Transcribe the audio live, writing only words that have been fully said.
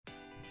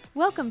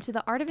Welcome to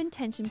the Art of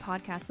Intention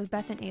podcast with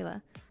Beth and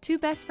Ayla, two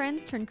best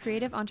friends turned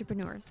creative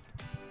entrepreneurs.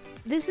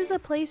 This is a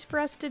place for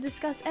us to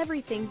discuss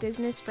everything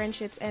business,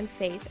 friendships, and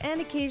faith,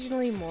 and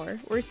occasionally more.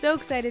 We're so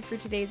excited for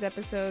today's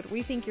episode.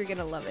 We think you're going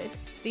to love it.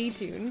 Stay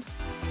tuned.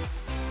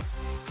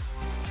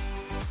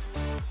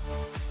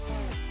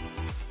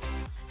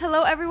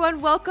 Hello,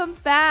 everyone. Welcome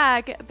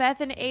back.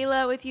 Beth and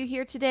Ayla with you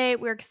here today.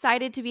 We're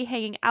excited to be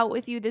hanging out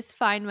with you this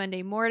fine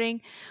Monday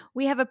morning.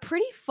 We have a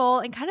pretty full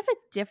and kind of a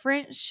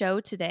different show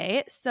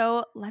today,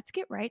 so let's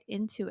get right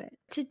into it.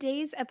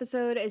 Today's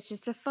episode is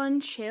just a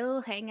fun,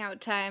 chill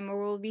hangout time where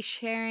we'll be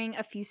sharing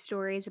a few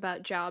stories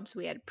about jobs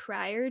we had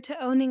prior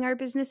to owning our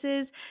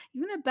businesses,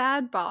 even a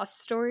bad boss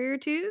story or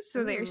two,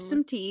 so there's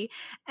some tea,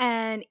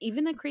 and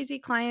even a crazy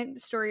client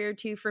story or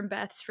two from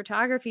Beth's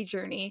photography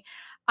journey.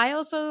 I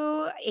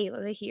also,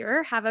 Ayla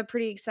here, have a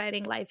pretty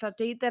exciting life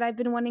update that I've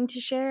been wanting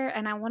to share,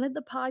 and I wanted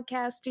the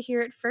podcast to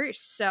hear it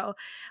first. So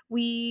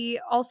we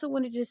also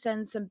wanted to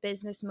send some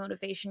business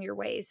motivation your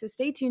way. So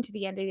stay tuned to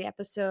the end of the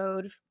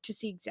episode to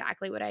see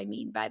exactly what I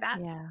mean by that.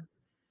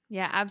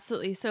 Yeah,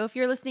 absolutely. So if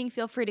you're listening,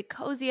 feel free to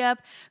cozy up,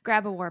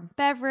 grab a warm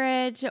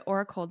beverage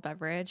or a cold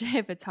beverage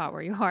if it's hot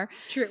where you are.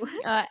 True.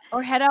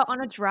 Or head out on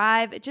a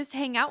drive. Just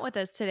hang out with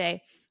us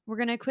today. We're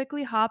going to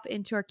quickly hop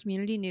into our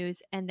community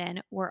news and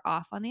then we're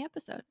off on the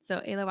episode. So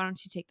Ayla, why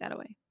don't you take that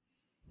away?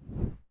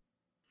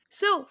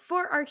 So,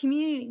 for our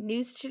community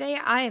news today,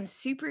 I am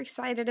super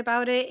excited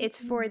about it. It's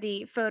for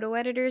the photo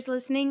editors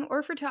listening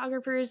or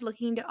photographers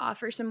looking to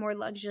offer some more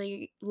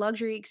luxury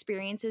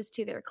experiences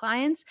to their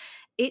clients.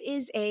 It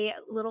is a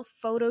little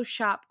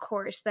Photoshop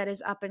course that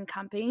is up and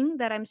coming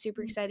that I'm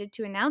super excited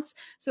to announce.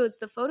 So, it's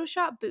the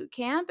Photoshop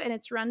Bootcamp, and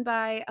it's run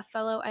by a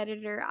fellow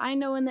editor I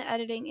know in the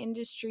editing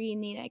industry,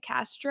 Nina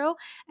Castro,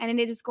 and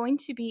it is going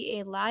to be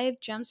a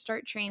live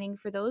jumpstart training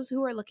for those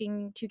who are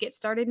looking to get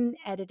started in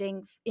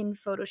editing in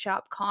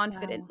Photoshop confidently.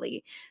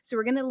 Wow. So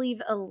we're going to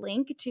leave a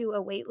link to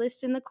a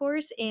waitlist in the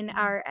course in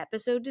our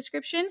episode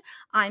description.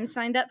 I'm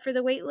signed up for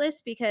the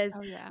waitlist because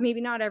maybe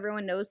not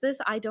everyone knows this.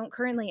 I don't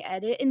currently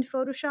edit in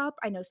Photoshop.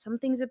 I know some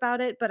things about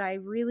it, but I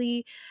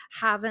really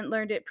haven't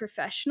learned it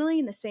professionally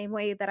in the same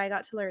way that I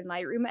got to learn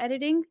Lightroom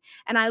editing.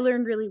 And I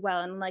learned really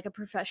well in like a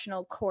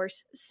professional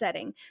course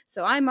setting.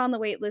 So I'm on the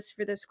waitlist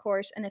for this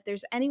course. And if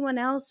there's anyone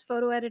else,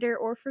 photo editor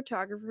or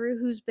photographer,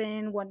 who's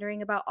been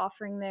wondering about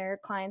offering their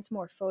clients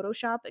more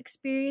Photoshop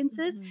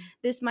experiences,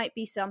 this might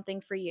be something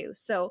for you.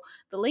 So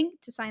the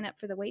link to sign up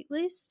for the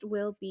waitlist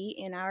will be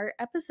in our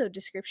episode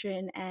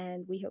description,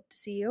 and we hope to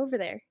see you over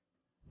there.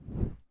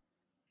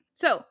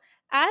 So,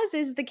 as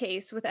is the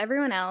case with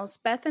everyone else,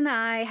 Beth and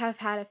I have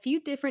had a few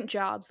different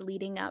jobs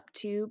leading up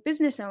to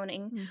business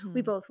owning.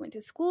 We both went to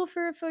school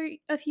for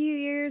a few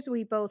years.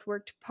 We both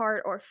worked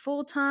part or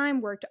full-time,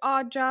 worked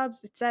odd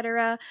jobs,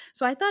 etc.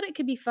 So I thought it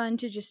could be fun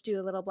to just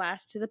do a little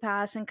blast to the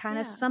past and kind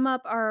of sum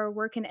up our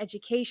work and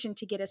education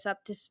to get us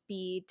up to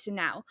speed to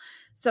now.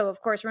 So,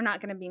 of course, we're not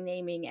going to be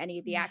naming any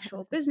of the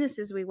actual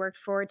businesses we worked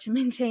for to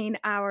maintain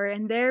our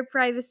and their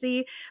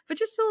privacy, but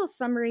just a little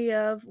summary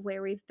of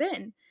where we've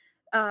been.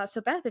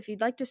 So Beth, if you'd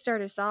like to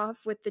start us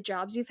off with the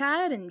jobs you've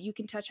had, and you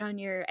can touch on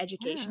your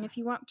education if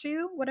you want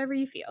to, whatever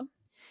you feel.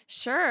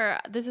 Sure.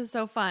 This is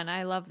so fun.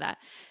 I love that.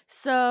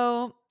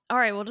 So, all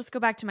right, we'll just go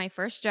back to my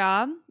first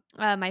job.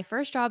 My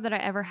first job that I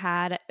ever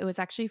had, it was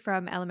actually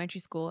from elementary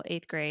school,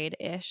 8th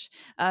grade-ish,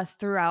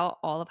 throughout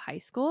all of high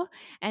school.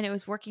 And it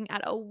was working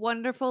at a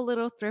wonderful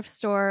little thrift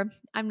store.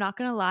 I'm not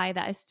going to lie,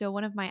 that is still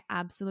one of my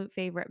absolute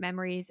favorite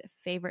memories,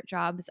 favorite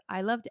jobs.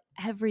 I loved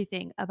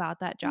everything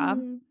about that job.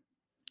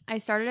 I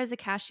started as a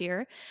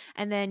cashier,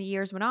 and then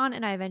years went on,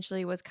 and I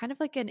eventually was kind of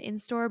like an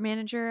in-store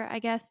manager, I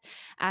guess,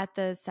 at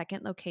the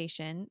second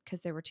location,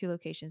 because there were 2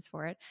 locations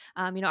for it.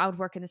 I would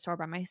work in the store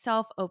by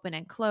myself, open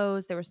and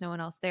close. There was no one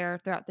else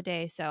there throughout the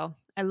day. So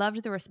I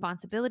loved the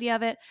responsibility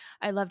of it.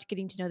 I loved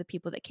getting to know the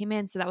people that came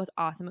in. So that was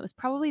awesome. It was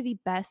probably the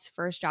best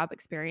first job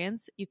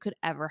experience you could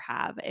ever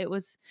have. It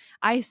was,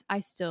 I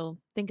still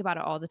think about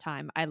it all the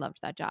time. I loved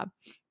that job.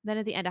 Then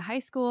at the end of high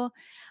school,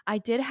 I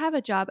did have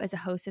a job as a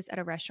hostess at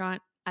a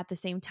restaurant at the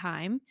same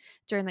time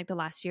during like the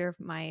last year of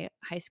my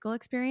high school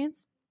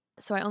experience.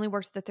 So I only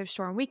worked at the thrift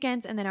store on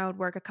weekends, and then I would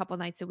work a couple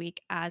nights a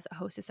week as a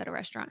hostess at a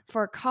restaurant.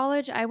 For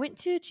college, I went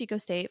to Chico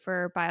State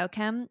for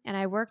biochem, and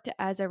I worked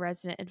as a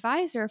resident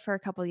advisor for a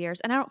couple of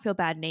years. And I don't feel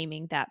bad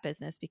naming that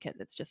business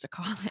because it's just a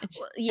college.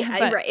 Well,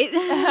 yeah,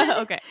 right.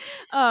 Okay.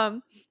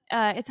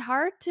 It's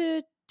hard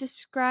to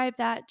describe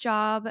that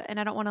job, and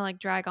I don't want to like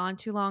drag on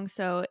too long.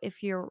 So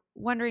if you're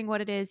wondering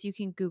what it is, you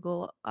can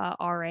Google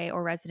RA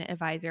or resident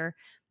advisor.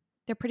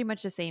 They're pretty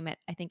much the same at,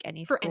 I think,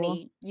 any for school.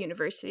 any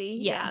university.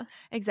 Yeah,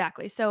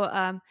 exactly. So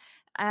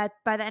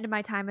by the end of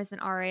my time as an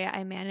RA,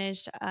 I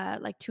managed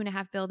like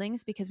 2.5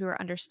 buildings because we were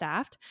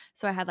understaffed.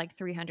 So I had like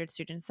 300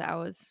 students that I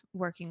was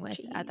working with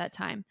at that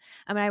time.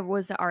 I mean, I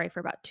was an RA for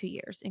about 2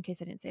 years, in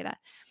case I didn't say that.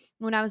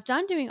 When I was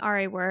done doing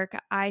RA work,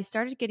 I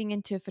started getting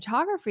into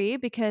photography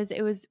because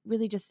it was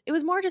really it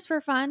was more just for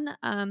fun.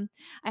 I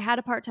had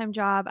a part-time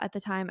job at the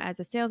time as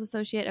a sales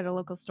associate at a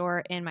local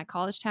store in my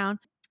college town.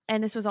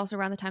 And this was also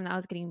around the time that I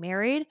was getting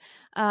married.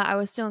 I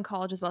was still in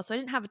college as well, so I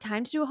didn't have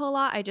time to do a whole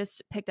lot. I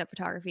just picked up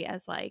photography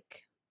as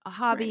like a Right.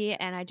 hobby,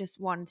 and I just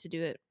wanted to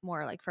do it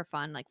more like for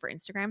fun, like for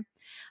Instagram.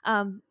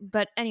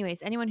 But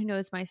anyways, anyone who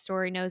knows my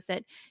story knows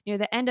that near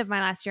the end of my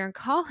last year in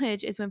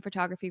college is when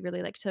photography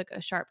really like took a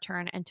sharp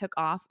turn and took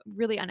off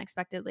really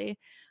unexpectedly.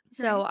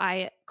 So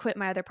Right. I quit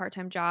my other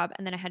part-time job,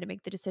 and then I had to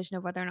make the decision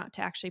of whether or not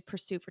to actually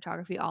pursue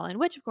photography all in,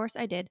 which of course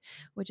I did,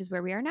 which is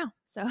where we are now.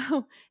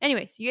 So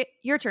anyways,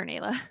 your turn,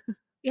 Ayla.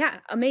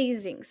 Yeah,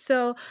 amazing.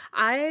 So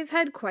I've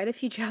had quite a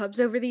few jobs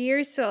over the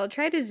years, so I'll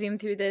try to zoom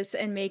through this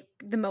and make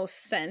the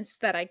most sense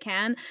that I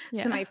can.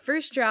 So Yeah. my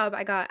first job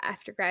I got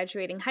after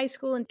graduating high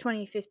school in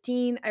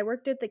 2015. I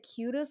worked at the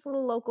cutest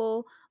little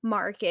local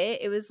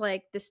market. It was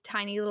like this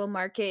tiny little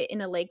market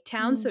in a lake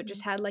town, so it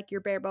just Mhm. had like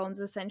your bare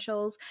bones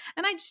essentials.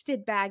 And I just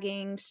did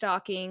bagging,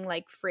 stocking,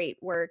 like freight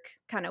work,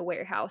 kind of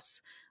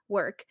warehouse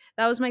work.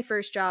 That was my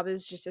first job. It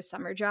was just a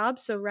summer job.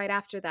 So right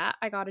after that,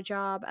 I got a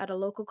job at a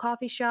local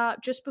coffee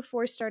shop just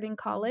before starting Mhm.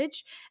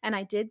 college, and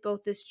I did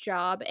both this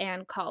job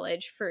and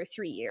college for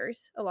 3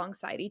 years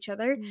alongside each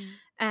other. Mm.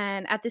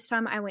 And at this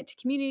time I went to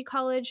community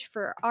college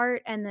for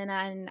art, and then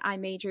I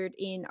majored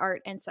in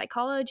art and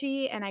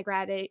psychology, and I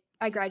Okay.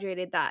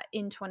 graduated that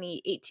in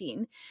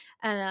 2018.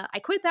 I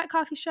quit that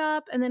coffee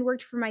shop and then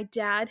worked for my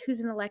dad,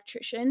 who's an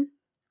electrician.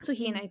 So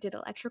he and Mm. I did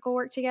electrical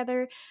work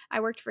together.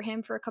 I worked for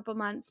him for a couple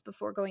months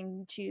before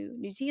going to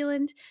New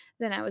Zealand.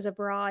 Then I was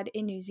abroad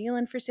in New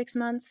Zealand for 6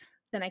 months.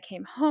 Then I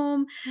came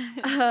home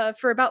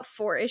for about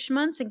 4-ish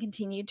months and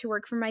continued to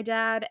work for my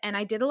dad. And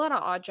I did a lot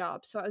of odd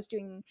jobs. So I was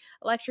doing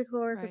electrical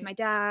work with Right. my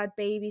dad,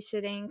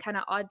 babysitting, kind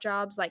of odd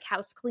jobs like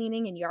house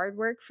cleaning and yard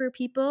work for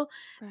people.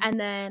 Right. And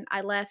then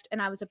I left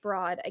and I was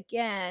abroad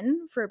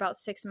again for about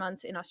 6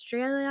 months in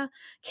Australia.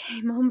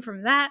 Came home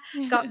from that,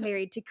 got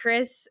married to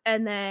Chris,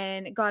 and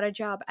then got a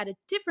job at a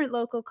different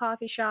local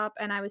coffee shop.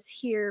 And I was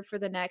here for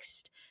the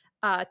next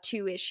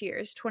 2-ish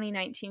years,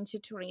 2019 to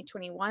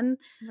 2021.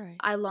 Right.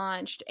 I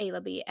launched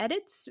Ayla B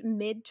Edits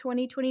mid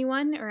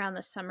 2021, around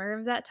the summer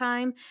of that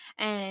time.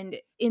 And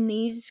in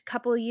these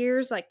couple of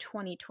years, like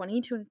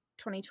 2020 to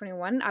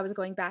 2021, I was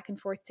going back and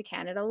forth to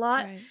Canada a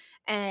lot. Right.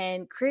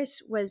 And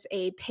Chris was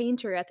a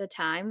painter at the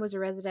time, was a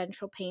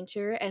residential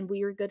painter, and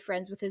we were good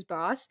friends with his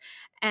boss.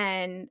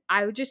 And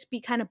I would just be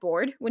kind of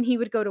bored when he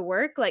would go to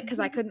work, like, because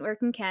I couldn't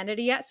work in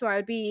Canada yet. So I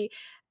would be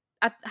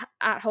at,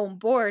 at home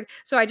bored.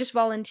 So I just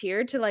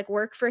volunteered to like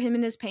work for him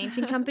in his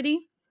painting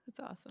company. That's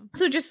awesome.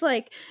 So just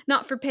like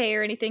not for pay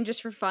or anything,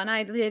 just for fun.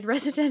 I did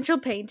residential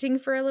painting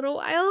for a little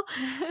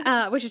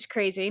while, which is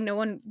crazy. No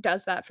one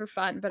does that for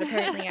fun, but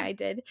apparently I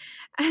did.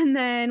 And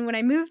then when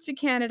I moved to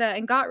Canada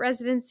and got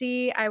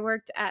residency, I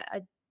worked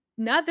at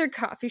another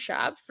coffee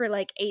shop for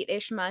like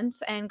 8-ish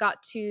months and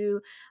got to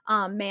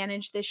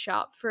manage this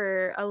shop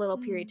for a little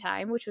period Mm. of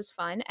time, which was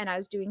fun. And I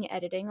was doing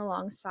editing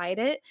alongside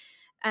it.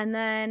 And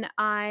then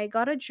I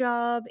got a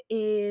job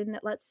in,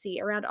 let's see,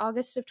 around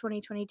August of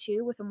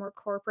 2022 with a more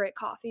corporate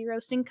coffee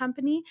roasting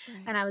company.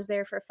 Right. And I was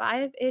there for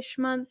 5-ish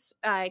months.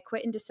 I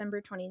quit in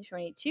December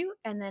 2022.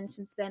 And then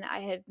since then,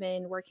 I have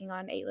been working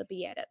on Ayla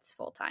B Edits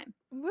full time.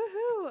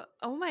 Woohoo!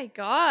 Oh my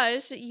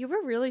gosh, you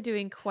were really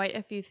doing quite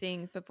a few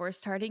things before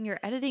starting your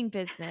editing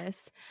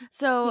business.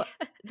 So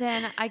Yeah.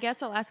 then I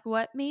guess I'll ask,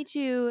 what made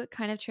you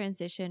kind of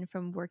transition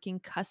from working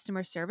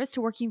customer service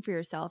to working for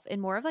yourself in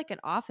more of like an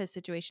office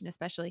situation,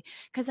 especially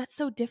because that's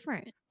so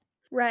different.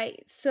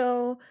 Right.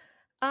 So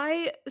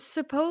I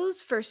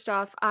suppose first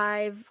off,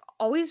 I've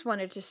always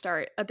wanted to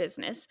start a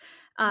business.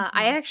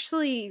 I Mhm.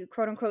 actually,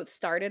 quote unquote,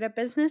 started a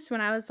business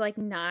when I was like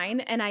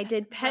 9, and I That's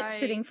did pet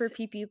sitting right. for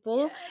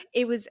people. Yes.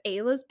 It was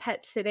Ayla's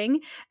pet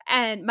sitting.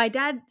 And my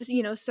dad,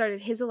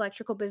 started his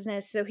electrical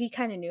business. So he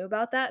kind of knew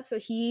about that. So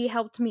he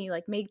helped me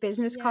like make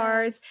business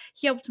cards. Yes.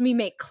 He helped me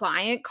make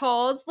client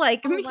calls.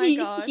 Like Oh my he,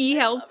 gosh, he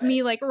I helped love it.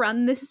 me like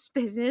run this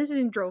business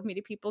and drove me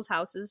to people's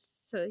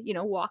houses to,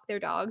 walk their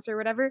dogs or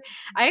whatever.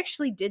 Mhm. I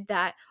actually did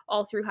that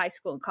all through high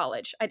school and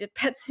college. I did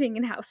pet sitting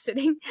and house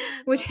sitting, Oh, I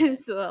love which it.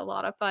 is a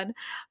lot of fun.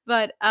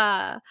 But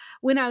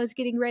when I was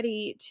getting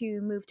ready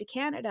to move to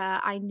Canada,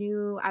 I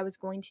knew I was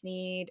going to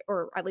need,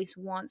 or at least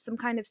want, some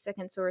kind of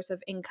second source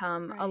of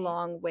income Right.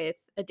 along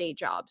with a day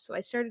job. So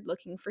I started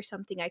looking for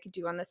something I could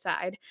do on the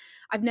side.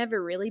 I've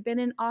never really been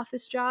an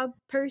office job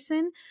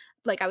person.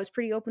 Like, I was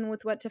pretty open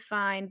with what to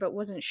find, but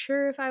wasn't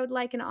sure if I would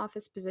like an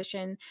office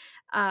position.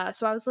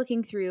 So I was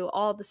looking through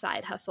all the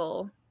side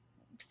hustle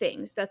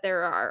things that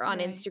there are on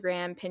Right.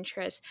 Instagram,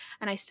 Pinterest,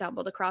 and I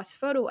stumbled across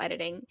photo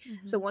editing.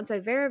 So Mhm. once I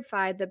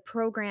verified the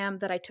program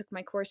that I took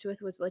my course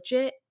with was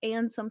legit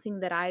and something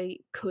that I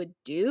could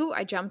do,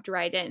 I jumped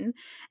right in.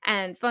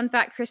 And fun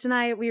fact, Chris and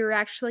I, we were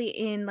actually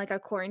in like a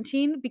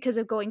quarantine because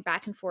of going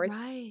back and forth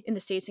Right. in the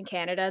States and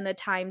Canada, and the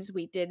times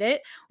we did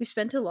it. We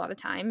spent a lot of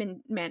time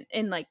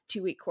in like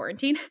 2-week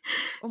quarantine.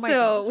 Oh my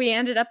So gosh. we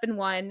ended up in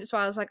one. So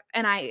I was like,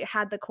 and I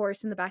had the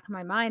course in the back of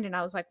my mind, and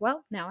I was like,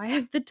 well, now I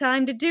have the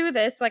time to do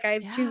this. Like, I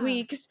have two Yeah.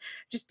 weeks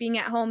just being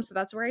at home. So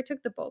that's where I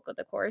took the bulk of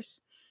the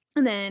course.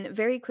 And then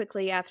very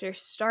quickly after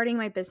starting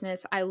my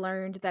business, I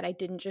learned that I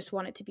didn't just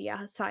want it to be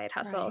a side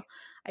hustle. Right.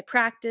 I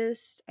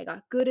practiced, I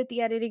got good at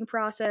the editing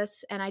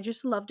process, and I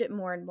just loved it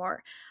more and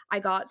more. I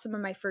got some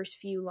of my first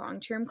few long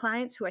term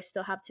clients who I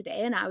still have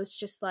today, and I was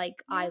just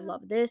like, I Yeah.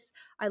 love this.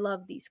 I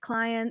love these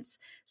clients.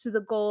 So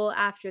the goal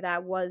after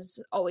that was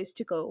always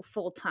to go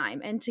full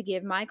time and to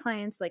give my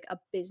clients like a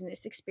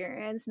business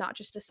experience, not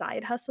just a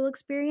side hustle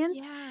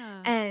experience.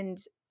 Yeah. And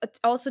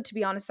also, to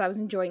be honest, I was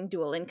enjoying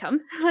dual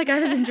income. Like I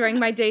was enjoying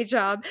my day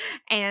job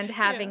and Yeah.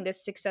 having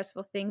this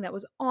successful thing that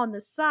was on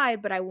the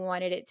side, but I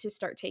wanted it to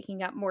start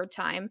taking up more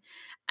time.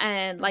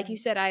 And like you Right.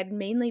 said, I had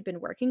mainly been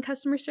working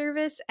customer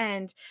service,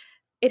 and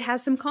it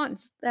has some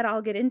cons that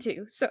I'll get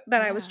into. So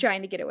that I was Yeah.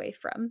 trying to get away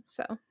from.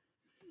 So,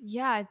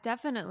 Yeah,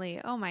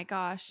 definitely. Oh my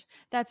gosh.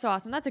 That's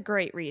awesome. That's a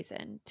great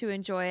reason to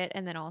enjoy it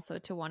and then also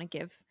to want to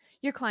give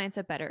your clients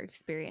a better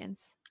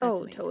experience. That's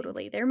oh, amazing.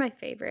 totally. They're my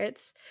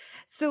favorites.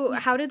 So, Y-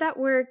 how did that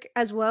work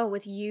as well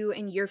with you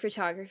and your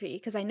photography?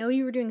 Because I know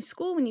you were doing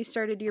school when you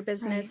started your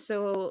business. Right.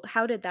 So,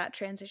 how did that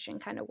transition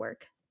kind of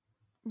work?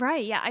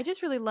 Right. Yeah. I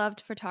just really loved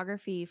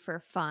photography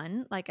for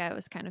fun. Like I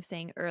was kind of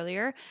saying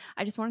earlier,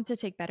 I just wanted to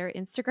take better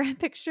Instagram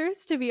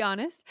pictures, to be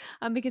honest,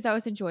 because that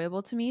was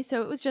enjoyable to me.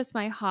 So it was just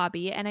my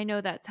hobby. And I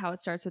know that's how it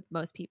starts with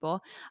most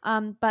people.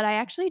 But I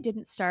actually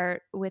didn't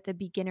start with a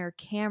beginner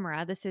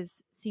camera.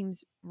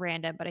 Seems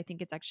random, but I think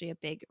it's actually a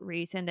big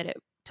reason that it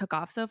took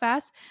off so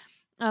fast.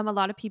 A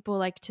lot of people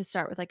like to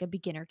start with like a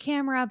beginner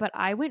camera, but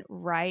I went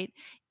right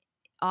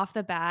off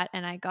the bat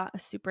and I got a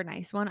super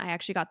nice one. I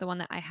actually got the one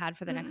that I had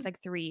for the next Mm, like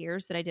 3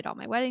 years that I did all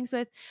my weddings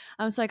with.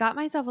 So I got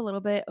myself a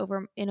little bit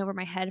over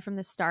my head from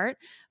the start,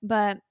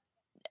 but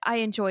I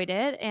enjoyed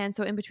it. And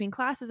so in between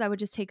classes, I would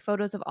just take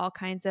photos of all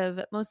kinds of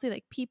mostly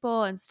like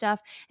people and stuff.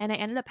 And I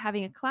ended up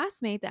having a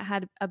classmate that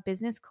had a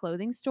business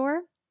clothing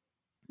store,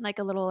 like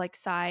a little like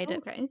side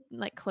okay.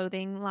 like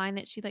clothing line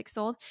that she like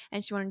sold,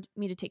 and she wanted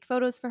me to take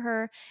photos for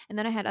her. And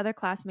then I had other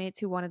classmates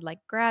who wanted like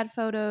grad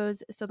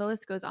photos, so the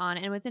list goes on.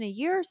 And within a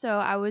year or so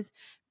I was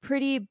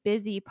pretty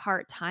busy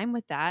part-time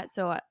with that.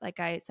 So like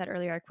I said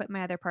earlier, I quit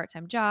my other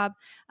part-time job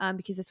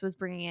because this was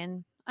bringing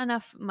in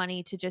enough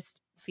money to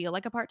just feel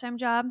like a part-time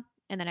job,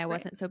 and then I Right.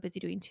 wasn't so busy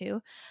doing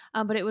two.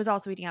 But it was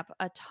also eating up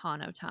a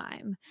ton of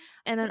time.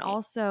 And then Right.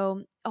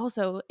 also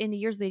in the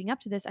years leading up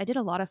to this, I did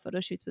a lot of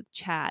photo shoots with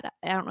Chad.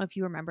 I don't know if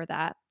you remember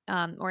that,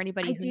 or I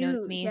anybody who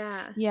knows do. me.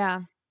 Yeah.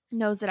 Yeah,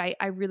 knows that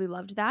I really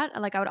loved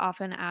that. Like I would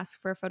often ask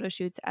for photo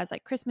shoots as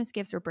like Christmas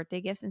gifts or birthday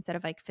gifts instead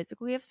of like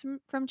physical gifts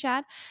from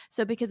Chad.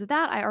 So because of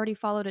that, I already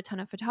followed a ton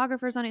of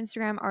photographers on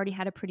Instagram, already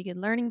had a pretty good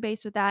learning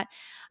base with that.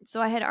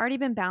 So I had already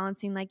been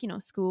balancing like,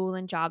 school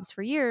and jobs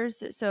for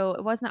years. So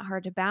it wasn't that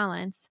hard to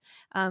balance,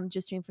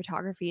 just doing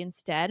photography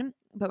instead.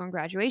 But when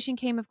graduation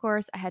came, of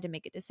course, I had to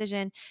make a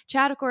decision.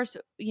 Chad, of course,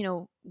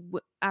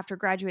 after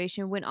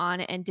graduation, went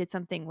on and did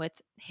something with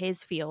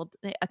his field,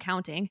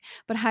 accounting.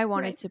 But I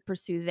wanted Right. to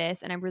pursue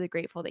this, and I'm really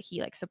grateful that he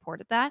like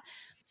supported that.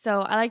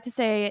 So I like to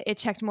say it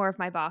checked more of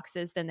my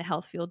boxes than the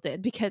health field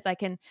did, because I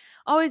can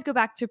always go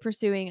back to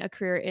pursuing a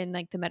career in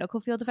like the medical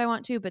field if I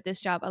want to. But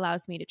this job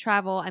allows me to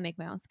travel. I make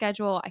my own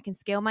schedule. I can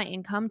scale my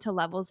income to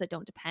levels that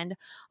don't depend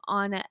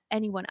on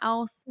anyone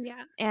else,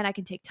 Yeah. and I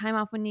can take time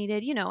off when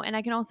needed, and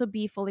I can also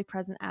be fully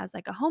present as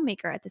like a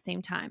homemaker at the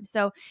same time.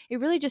 So it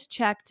really just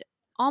checked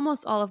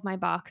almost all of my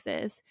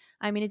boxes.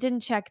 I mean, it didn't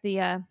check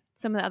the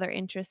some of the other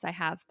interests I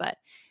have, but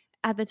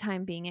at the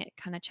time being, it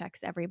kind of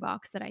checks every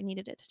box that I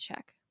needed it to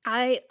check.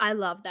 I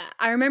love that.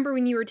 I remember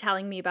when you were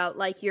telling me about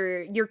like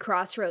your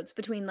crossroads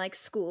between like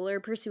school or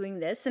pursuing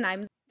this, and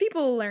I'm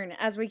people will learn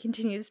as we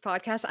continue this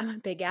podcast. I'm a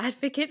big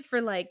advocate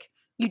for like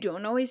you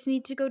don't always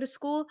need to go to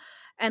school,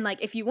 and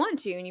like if you want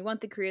to and you want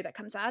the career that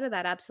comes out of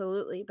that,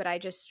 absolutely. But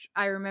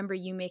I remember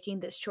you making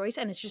this choice,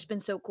 and it's just been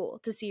so cool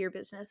to see your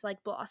business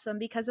like blossom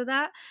because of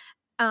that.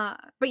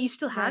 But you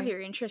still have Right.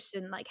 your interest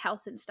in like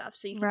health and stuff,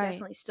 so you can Right.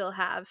 definitely still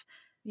have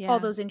all Yeah.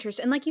 those interests.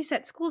 And like you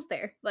said, school's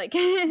there. Like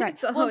Right.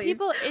 it's Well, always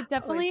it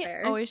always definitely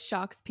there. always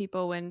shocks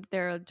people when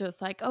they're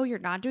just like, "Oh, you're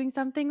not doing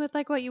something with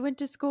like what you went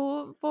to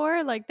school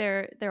for." Like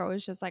they're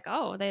always just like,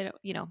 "Oh, they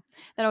don't,"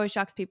 that always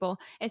shocks people,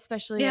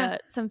 especially Yeah.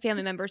 some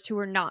family members who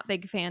were not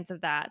big fans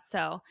of that.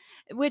 So,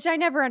 which I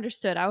never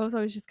understood. I was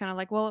always just kind of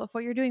like, "Well, if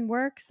what you're doing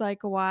works,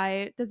 like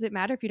why does it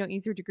matter if you don't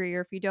use your degree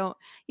or if you don't,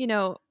 you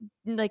know,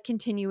 like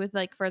continue with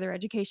like further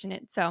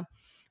education?"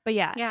 But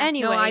yeah, Yeah. No,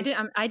 anyways,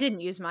 I didn't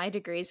use my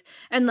degrees.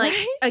 And like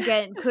right?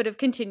 again, could have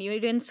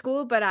continued in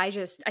school, but I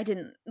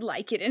didn't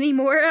like it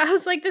anymore. I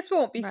was like this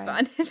won't be Right.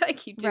 fun if I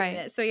keep doing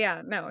Right. it. So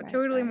yeah, no, Right,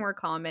 totally right. more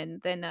common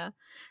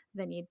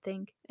than you'd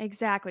think.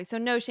 Exactly. So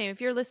no shame.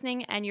 If you're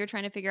listening and you're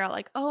trying to figure out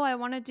like, "Oh, I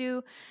want to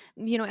do,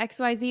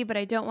 XYZ, but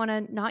I don't want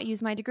to not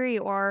use my degree,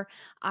 or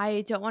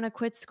I don't want to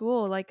quit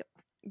school." Like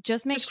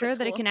just make Just quit sure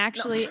that it school. can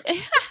No, I'm actually just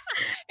kidding.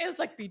 it's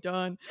like be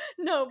done.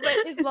 No,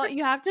 but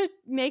you have to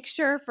make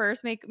sure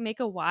first, make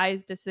a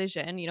wise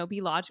decision,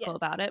 be logical Yes.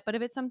 about it. But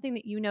if it's something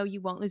that you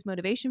won't lose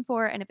motivation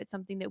for, and if it's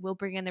something that will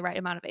bring in the right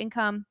amount of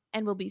income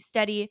and will be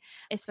steady,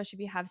 especially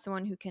if you have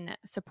someone who can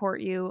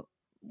support you,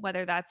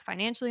 whether that's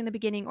financially in the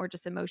beginning or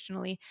just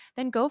emotionally,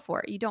 then go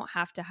for it. You don't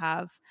have to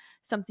have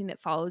something that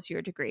follows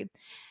your degree.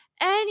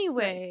 Right.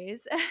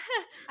 Anyways,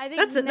 I think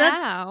That's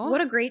now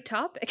what a great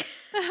topic.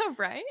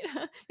 right?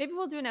 Maybe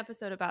we'll do an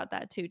episode about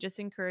that too, just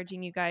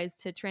encouraging you guys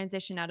to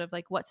transition out of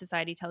like what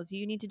society tells you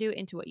you need to do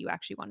into what you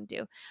actually want to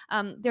do.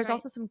 There's Right.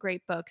 also some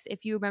great books.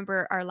 If you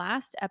remember our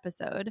last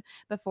episode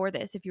before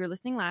this, if you were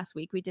listening last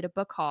week, we did a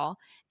book haul,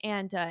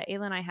 and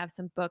Ayla and I have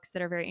some books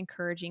that are very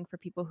encouraging for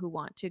people who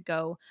want to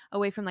go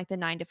away from like the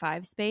 9 to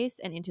 5 space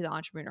and into the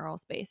entrepreneurial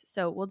space.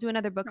 So we'll do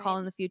another book haul Right.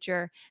 in the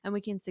future, and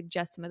we can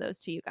suggest some of those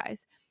to you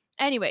guys.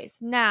 Anyways,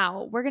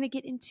 now we're going to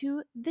get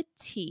into the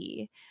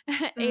tea.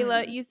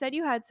 Ayla, Mm, you said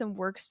you had some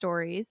work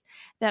stories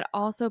that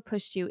also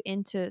pushed you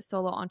into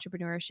solo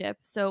entrepreneurship.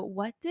 So,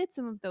 what did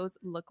some of those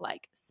look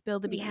like? Spill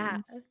the yeah,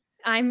 beans.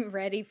 I'm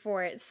ready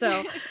for it.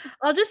 So,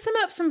 I'll just sum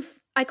up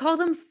I call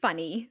them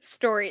funny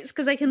stories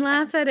because I can Yeah,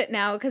 laugh at it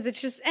now because it's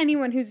just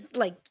anyone who's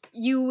like,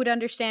 you would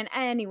understand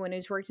anyone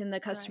who's worked in the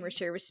customer right.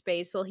 service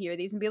space will hear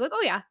these and be like,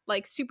 oh, yeah,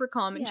 like super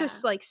common, Yeah.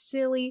 just like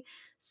silly,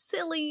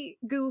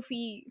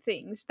 goofy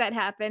things that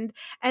happened.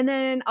 And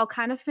then I'll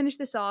kind of finish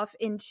this off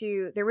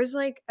into there was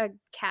like a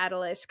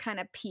catalyst kind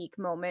of peak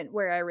moment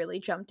where I really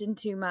jumped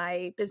into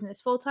my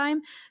business full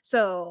time.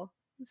 So,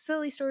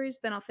 silly stories,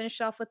 then I'll finish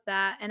off with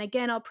that. And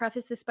again, I'll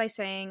preface this by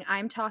saying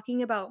I'm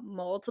talking about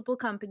multiple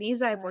companies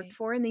I've worked Right.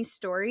 for in these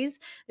stories.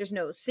 There's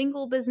no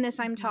single business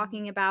I'm Mhm.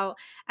 talking about.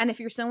 And if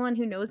you're someone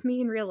who knows me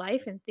in real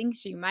life and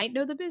thinks you might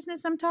know the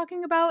business I'm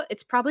talking about,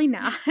 it's probably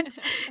not.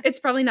 It's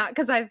probably not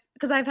because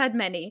I've had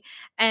many.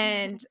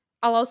 And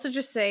I'll also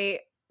just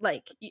say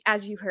like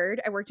as you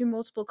heard, I worked in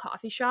multiple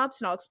coffee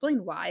shops and I'll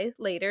explain why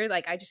later.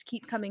 Like I just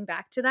keep coming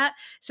back to that.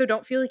 So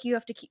don't feel like you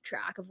have to keep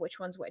track of which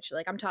one's which.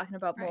 Like I'm talking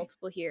about Right.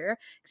 multiple here,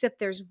 except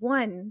there's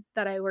one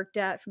that I worked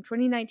at from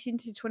 2019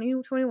 to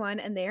 2021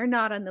 and they are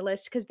not on the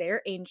list because they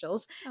are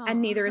angels and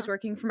neither is Oh.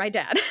 working for my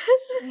dad.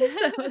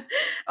 So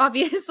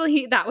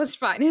obviously that was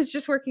fine. It was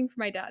just working for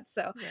my dad.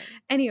 So Right.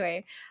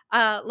 anyway,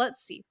 let's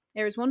see.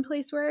 There was one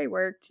place where I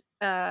worked.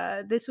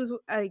 This was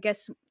I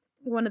guess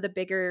one of the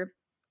bigger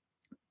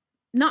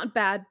not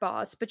bad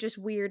boss, but just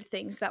weird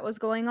things that was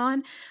going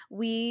on.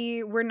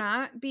 We were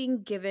not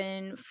being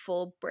given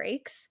full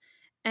breaks.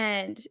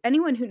 And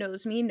anyone who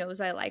knows me knows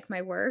I like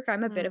my work.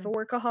 I'm a bit of a Mm.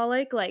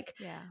 workaholic. Like,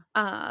 Yeah.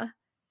 uh,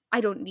 I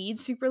don't need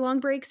super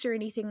long breaks or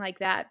anything like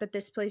that. But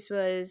this place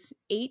was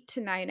 8 to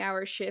 9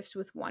 hour shifts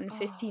with one Oh.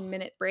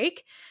 15-minute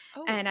break.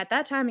 And Oh. at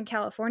that time in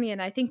California,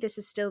 and I think this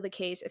is still the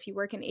case, if you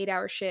work an 8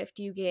 hour shift,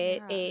 you get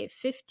Yeah. a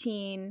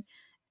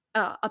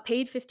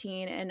paid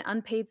 15, an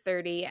unpaid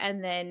 30,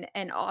 and then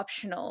an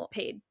optional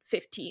paid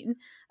 15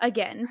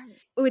 again, Right.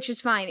 which is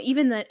fine.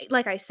 Even the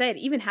like I said,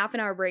 even half an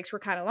hour breaks were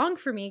kind of long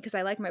for me because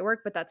I like my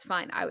work, but that's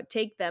fine. I would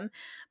take them.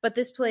 But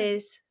this Right.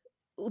 place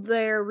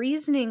their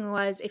reasoning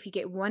was if you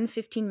get one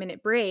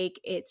 15-minute break,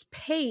 it's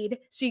paid.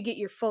 So you get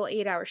your full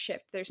 8 hour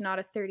shift. There's not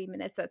a 30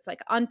 minutes that's like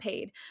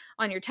unpaid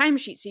on your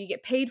timesheet. So you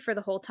get paid for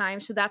the whole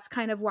time. So that's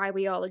kind of why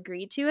we all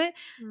agreed to it.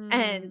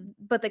 Mm.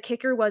 But the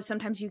kicker was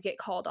sometimes you get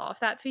called off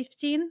that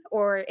 15,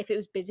 or if it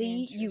was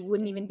busy, you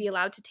wouldn't even be Interesting.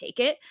 allowed to take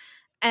it.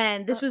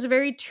 And this was a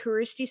very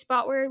touristy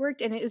spot where I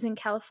worked, and it was in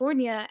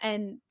California.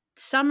 And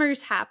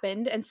summers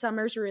happened, and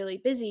summer's really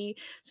busy.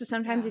 So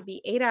sometimes Yeah. it'd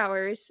be 8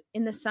 hours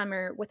in the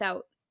summer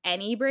without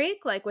any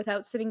break, like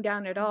without sitting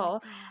down at Oh my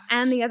all.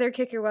 And gosh. the other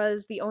kicker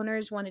was the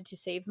owners wanted to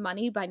save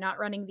money by not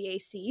running the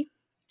AC.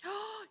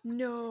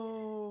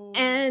 No.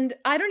 And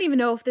I don't even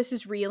know if this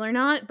is real or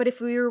not, but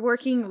if we were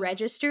working Yeah.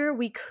 register,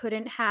 we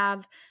couldn't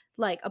have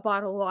like a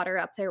bottle of water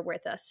up there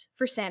with us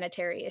for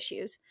sanitary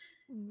issues.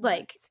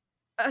 Like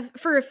What?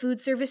 for a food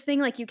service thing,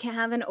 like you can't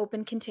have an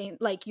open contain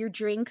like your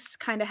drinks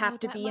kind of Oh, have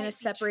to that be in a might be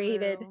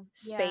separated true.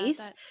 Yeah, space.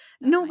 that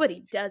might Nobody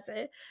be does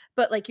it,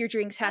 but like your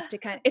drinks have to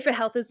kind of, if a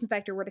health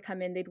inspector were to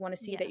come in, they'd want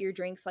to see that your yes.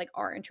 drinks like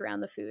aren't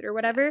around the food or Yeah.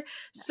 whatever. Yeah.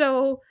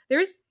 So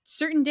there's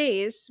certain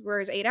days where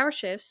it's 8 hour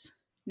shifts,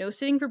 no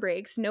sitting for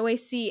breaks, no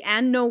AC,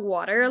 and no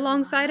water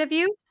alongside What? of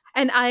you.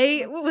 And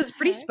I What the was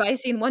pretty heck?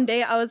 spicy. And one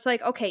day I was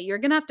like, okay, you're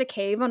going to have to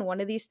cave on one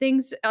of these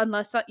things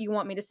unless you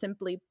want me to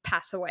simply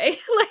pass away.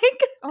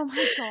 Like, Oh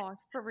my gosh,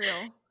 for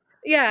real.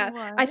 yeah,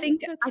 What? I That's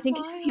think if the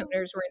wild.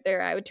 owners weren't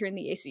there, I would turn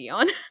the AC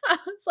on. I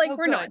was like, Oh,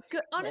 "We're not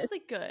good. Good. doing this."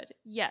 Honestly, good.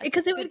 Yes,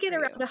 Because it good would get for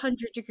around you.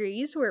 100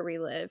 degrees where we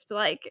lived,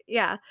 like,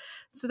 yeah.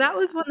 So that Yeah.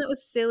 was one that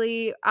was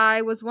silly.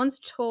 I was once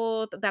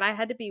told that I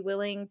had to be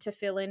willing to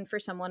fill in for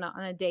someone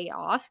on a day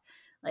off.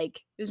 Like,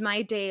 it was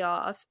my day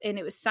off, and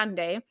it was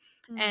Sunday,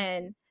 Mm.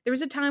 and there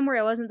was a time where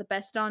I wasn't the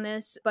best on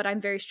this, but I'm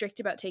very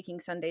strict about taking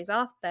Sundays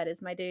off. That is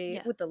my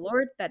day with the Yes.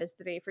 Lord. That is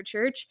the day for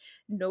church.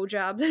 No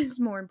job is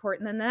more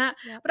important than that,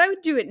 Yep. but I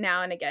would do it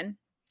now and again.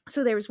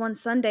 So there was one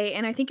Sunday,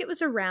 and I think it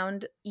was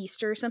around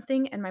Easter or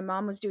something, and my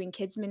mom was doing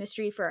kids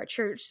ministry for our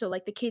church. So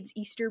like the kids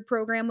Easter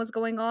program was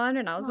going on,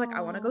 and I was like,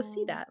 I want to go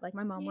see Oh. that. Like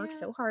my mom works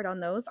Yeah. so hard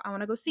on those. I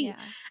want to go see. Yeah.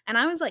 And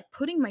I was like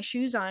putting my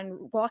shoes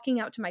on, walking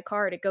out to my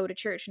car to go to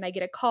church, and I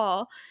get a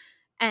call,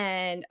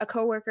 and a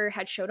coworker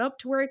had showed up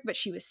to work, but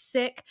she was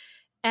sick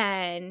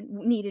and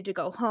needed to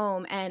go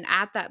home. And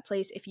at that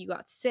place, if you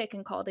got sick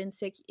and called in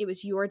sick, it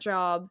was your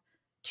job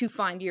to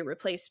find your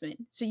replacement.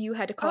 So you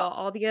had to Oh, call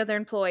all the other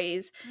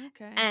employees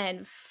okay.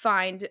 and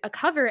find a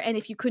cover, and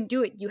if you couldn't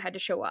do it, you had to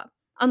show up.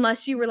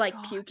 Unless Oh you were, my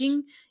like, gosh.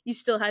 puking, you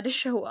still had to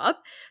show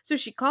up. So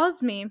she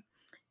calls me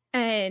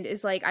and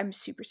is like, "I'm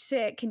super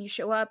sick. Can you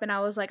show up?" And I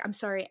was like, "I'm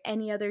sorry.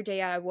 Any other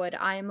day I would.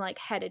 I am, like,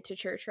 headed to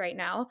church right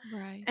now."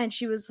 And Right.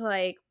 she was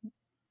like,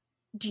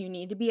 "Do you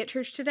need to be at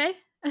church today?"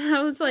 And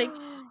I was like,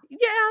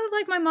 "Yeah,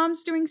 like, my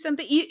mom's doing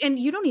something." And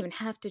you don't even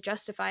have to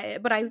justify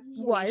it, but I Yeah,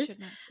 you was.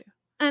 shouldn't have to.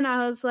 And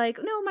I was like,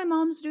 "No, my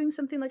mom's doing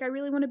something, like, I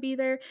really wanna be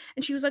there."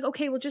 And she was like,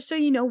 "Okay, well, just so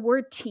you know, we're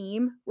a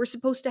team. We're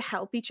supposed to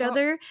help each Oh.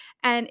 other,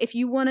 and if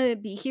you wanna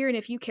be here and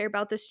if you care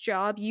about this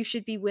job, you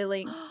should be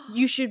willing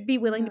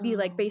to be,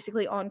 like, No.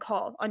 basically on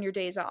call on your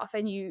days off,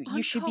 and you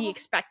On should be call.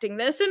 expecting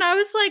this." And I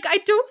was like, "I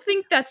don't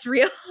think that's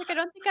real." Like, I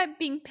don't think I'm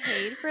being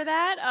paid for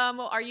that.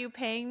 Are you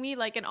paying me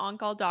like an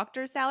on-call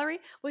doctor salary?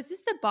 Was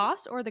this the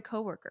boss or the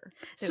coworker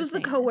that This was was the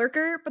saying this?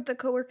 coworker, but the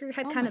coworker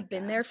had Oh kind my of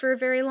been there gosh. for a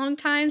very long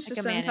time, so Like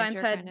a sometimes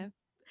manager kind had. of?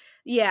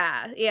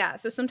 Yeah, yeah,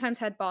 so sometimes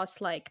had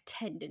boss-like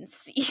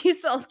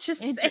tendencies, I'll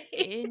just say.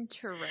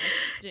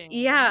 Interesting.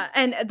 Yeah,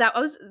 and that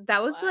was,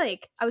 What?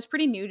 like, I was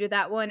pretty new to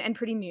that one and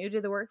pretty new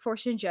to the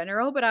workforce in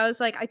general, but I was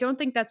like, "I don't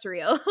think that's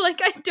real."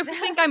 Like, I don't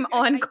think I'm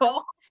on I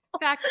call. don't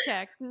fact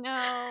check.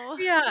 No.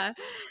 Yeah,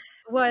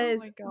 Oh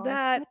was my gosh.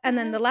 that What the and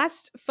then the heck?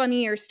 last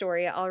funnier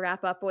story I'll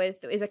wrap up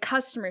with is a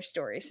customer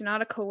story, so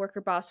not a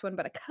coworker boss one,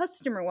 but a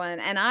customer one,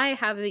 and I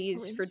have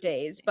Oh, these for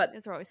days, interesting. but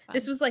Those are always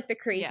this fun. was, like, the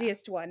Yeah.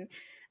 craziest one.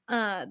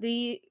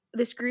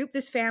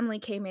 This family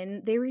came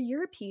in, they were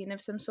European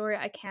of some sort,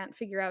 I can't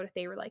figure out if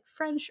they were, like,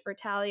 French or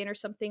Italian or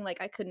something,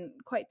 like, I couldn't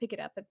quite pick it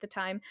up at the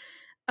time,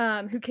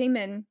 who came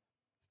in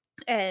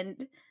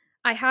and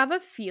I have a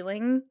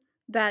feeling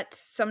that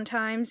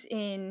sometimes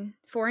in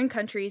foreign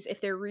countries, if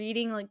they're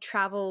reading like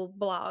travel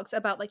blogs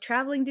about like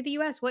traveling to the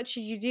US, what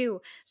should you do?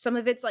 Some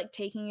of it's like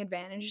taking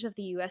advantage of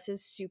the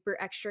US's super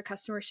extra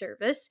customer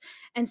service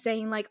and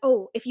saying, like,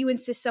 oh, if you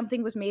insist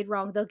something was made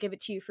wrong, they'll give it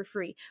to you for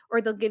free, or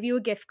they'll give you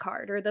a gift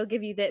card, or they'll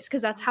give you this.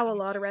 Cause that's Oh, how a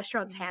lot of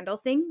restaurants interesting. handle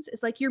things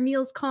is like your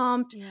meal's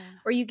comped Yeah.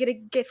 or you get a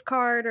gift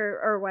card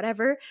or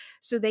whatever.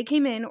 So they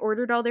came in,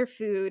 ordered all their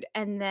food,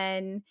 and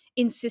then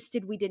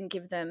insisted we didn't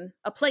give them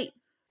a plate.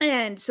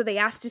 And so they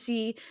asked to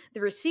see the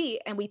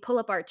receipt, and we pull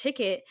up our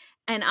ticket,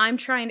 and I'm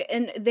trying to,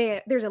 and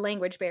there's a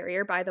language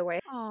barrier, by the way.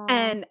 Oh.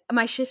 And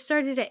my shift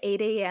started at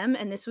 8 a.m.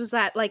 and this was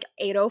at like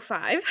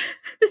 8:05.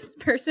 This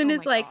person Oh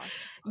is my like,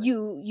 gosh, of course.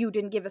 you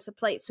didn't give us a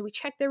plate. So we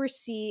check their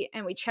receipt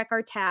and we check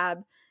our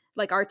tab,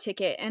 like our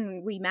ticket,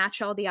 and we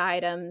match all the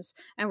items.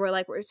 And we're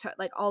like,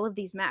 like all of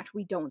these match.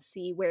 We don't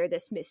see where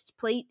this missed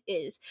plate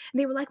is. And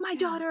they were like, my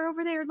Yeah. daughter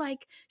over there,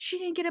 like, she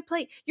didn't get a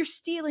plate. You're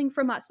stealing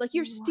from us. Like,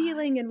 you're What?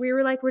 stealing. And we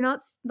were like, we're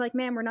not, like,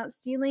 ma'am, we're not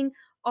stealing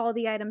all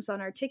the items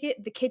on our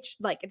ticket. The kitchen,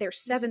 like, there's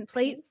You 7 paid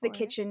plates. The for it.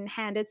 kitchen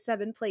handed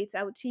 7 plates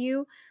out to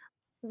you.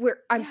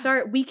 I'm Yeah.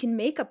 sorry, we can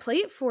make a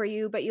plate for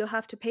you, but you'll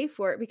have to pay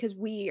for it because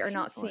we are Pay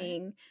not for it.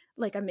 seeing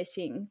like a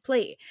missing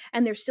plate.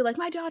 And they're still like,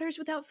 my daughter's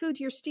without food,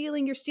 you're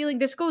stealing, you're stealing.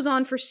 This goes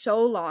on for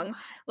so long. What?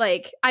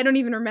 Like, I don't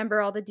even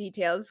remember all the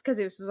details because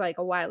it was like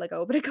a while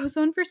ago, but it goes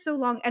on for so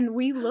long. And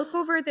we look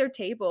over at their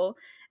table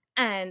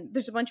and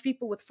there's a bunch of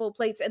people with full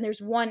plates and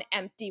there's one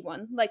empty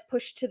one, like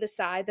pushed to the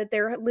side that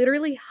they're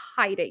literally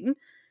hiding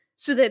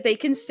so that they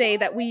can say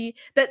that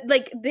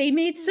like they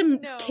made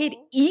some kid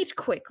No. eat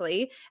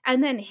quickly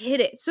and then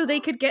hid it so they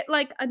could get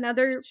like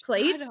another Shut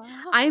plate. up.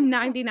 I'm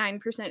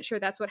 99% sure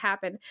that's what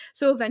happened.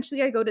 So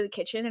eventually I go to the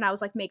kitchen and I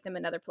was like, make them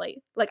another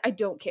plate. Like, I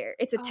don't care.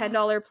 It's a Oh,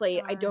 $10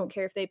 plate. I don't darn.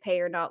 care if they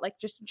pay or not. Like,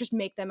 just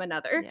make them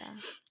another. Yeah.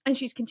 And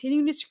she's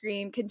continuing to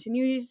scream,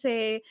 continuing to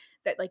say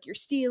that like you're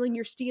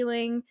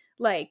stealing,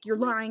 like Oh you're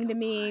my lying to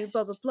me,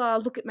 blah blah gosh. blah.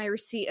 Look at my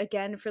receipt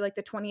again for like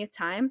the 20th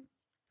time.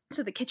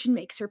 So the kitchen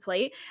makes her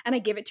plate and I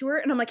give it to her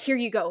and I'm like, here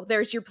you go,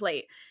 there's your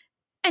plate.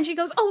 And she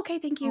goes, oh, okay,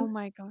 thank Oh you.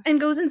 my gosh. And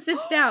goes and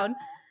sits down.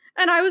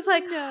 And I was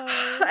like,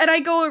 No. and I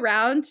go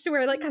around to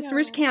where like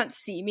customers No. can't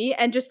see me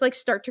and just like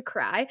start to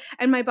cry.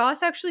 And my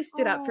boss actually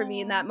stood up for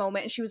me in that Oh,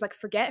 moment and she was like,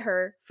 forget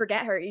her,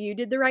 forget her. You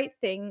did the right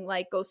thing.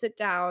 Like, go sit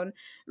down,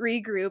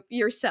 regroup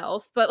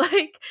yourself. But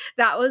like,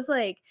 that was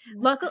like,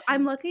 what the luckily,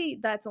 I'm heck? lucky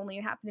that's only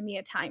happened to me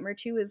a time or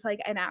two is like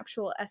an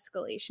actual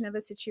escalation of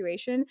a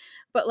situation.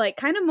 But like,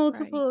 kind of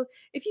Right. multiple,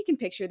 if you can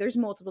picture, there's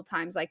multiple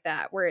times like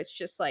that where it's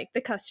just like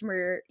the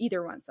customer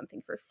either wants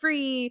something for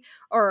free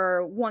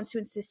or wants to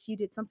insist you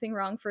did something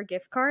wrong for a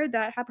gift card.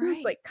 That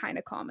happens Right. like kind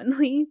of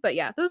commonly. But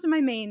yeah, those are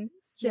my main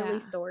silly Yeah.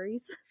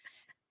 stories.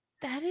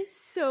 That is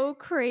so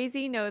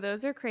crazy. No,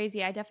 those are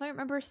crazy. I definitely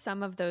remember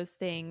some of those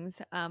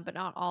things, but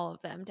not all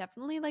of them.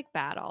 Definitely like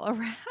bad all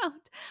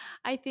around.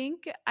 I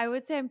think I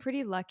would say I'm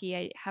pretty lucky.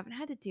 I haven't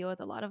had to deal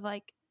with a lot of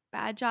like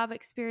bad job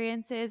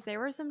experiences. There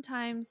were some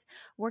times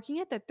working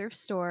at the thrift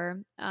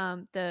store,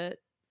 the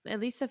at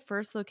least the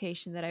first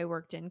location that I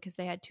worked in, because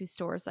they had two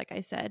stores, like I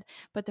said,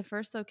 but the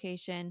first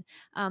location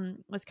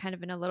was kind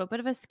of in a little bit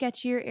of a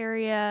sketchier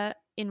area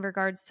in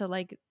regards to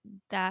like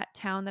that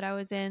town that I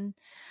was in.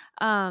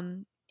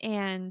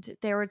 And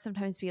there would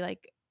sometimes be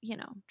like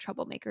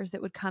troublemakers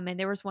that would come in.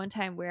 There was one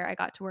time where I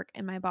got to work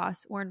and my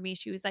boss warned me.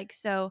 She was like,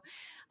 so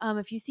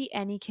if you see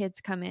any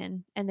kids come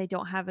in and they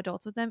don't have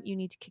adults with them, you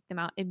need to kick them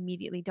out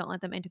immediately. Don't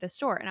let them into the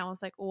store. And I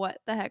was like, what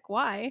the heck?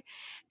 Why?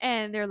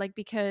 And they're like,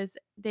 because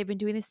they've been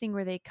doing this thing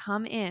where they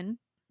come in,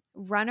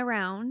 run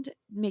around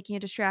making a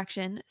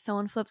distraction,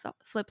 someone flips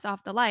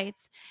off the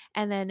lights,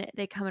 and then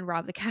they come and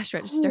rob the cash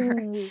register.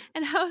 Oh,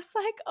 And I was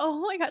like, oh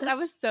my gosh, I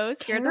was that's so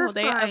scared the whole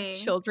day of terrifying.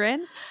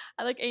 children.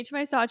 I like anytime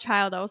I saw a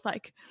child, I was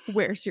like,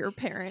 where's your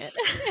parent?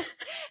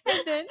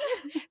 And then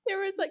there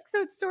was like,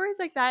 so it's stories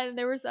like that. And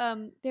there was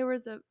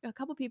a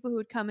couple people who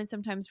would come and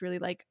sometimes really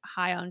like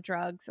high on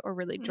drugs or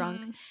really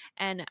drunk, Mm,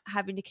 and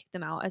having to kick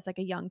them out as like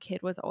a young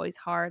kid was always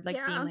hard,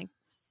 like being yeah. like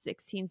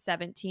 16,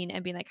 17,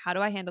 and being like, how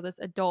do I handle this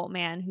adult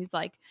man who's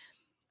like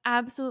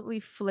absolutely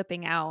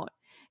flipping out,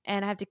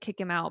 and I have to kick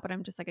him out, but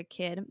I'm just like a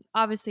kid.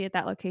 Obviously at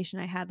that location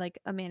I had like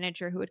a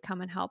manager who would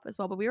come and help as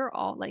well, but we were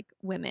all like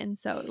women,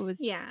 so it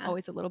was Yeah.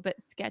 always a little bit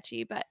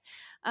sketchy. But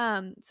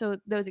so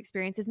those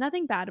experiences,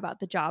 nothing bad about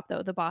the job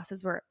though. The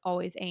bosses were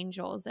always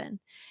angels, and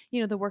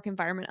the work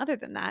environment other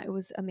than that, it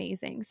was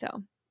amazing.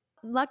 So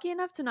lucky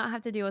enough to not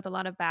have to deal with a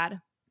lot of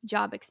bad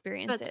job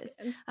That's experiences.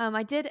 good.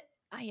 I did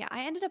yeah,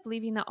 I ended up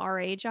leaving the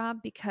RA job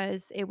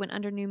because it went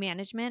under new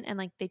management, and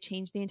like they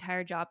changed the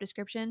entire job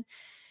description.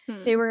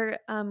 They Hmm. were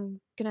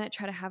gonna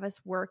try to have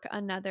us work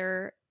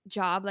another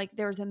job. Like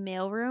there was a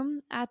mailroom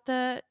at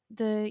the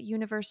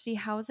university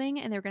housing,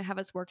 and they were gonna have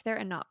us work there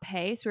and not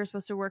pay. So we were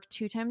supposed to work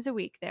 2 times a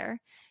week there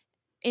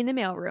in the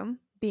mailroom,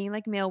 being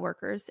like mail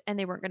workers, and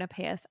they weren't gonna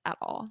pay us at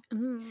all.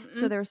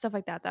 So Mm. there was stuff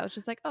like that that was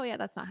just like, oh yeah,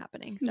 that's not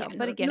happening. Yeah, So,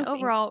 but no, again, no thanks.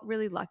 overall,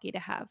 really lucky to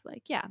have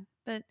like, yeah,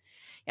 but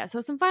yeah,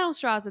 so some final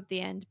straws at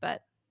the end,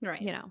 but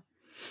Right. you know,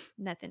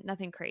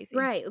 nothing crazy.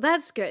 Right.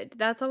 That's good.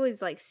 That's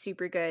always like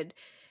super good.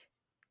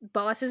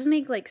 Bosses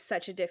make like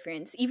such a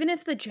difference. Even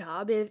if the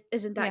job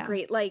isn't that Yeah,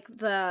 great, like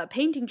the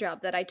painting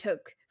job that I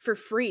took for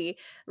free,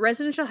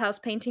 residential house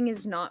painting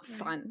is not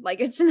right, fun. Like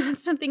it's not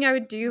something I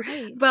would do,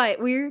 right. but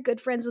we were good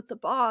friends with the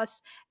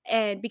boss,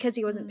 and because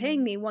he wasn't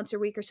paying Mm, me once a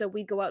week or so,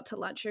 we'd go out to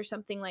lunch or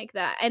something like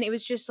that. And it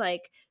was just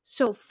like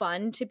so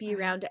fun to be right.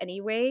 around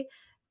anyway.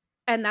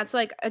 And that's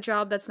like a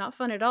job that's not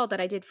fun at all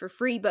that I did for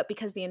free, but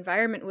because the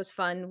environment was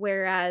fun.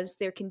 Whereas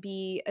there can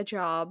be a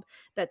job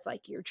that's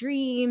like your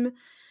dream,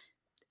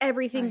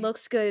 everything Right.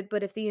 looks good,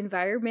 but if the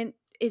environment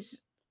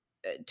is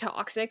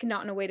toxic,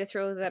 not in a way to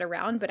throw that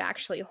around, but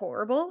actually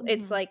horrible,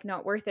 it's Mhm. like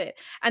not worth it.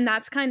 And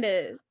that's kind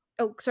of,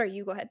 oh, sorry,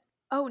 you go ahead.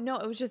 Oh, no,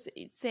 it was just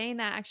saying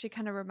that actually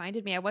kind of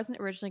reminded me. I wasn't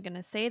originally going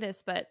to say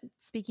this, but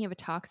speaking of a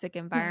toxic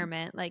Hmm.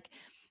 environment, like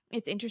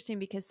it's interesting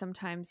because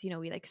sometimes,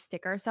 we like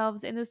stick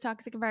ourselves in those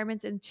toxic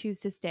environments and choose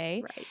to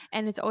stay. Right.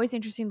 And it's always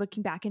interesting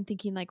looking back and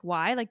thinking like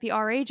why? Like the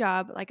RA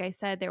job, like I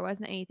said, there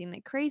wasn't anything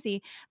that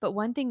crazy, but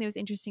one thing that was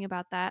interesting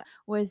about that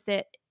was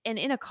that, and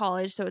in a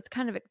college, so it's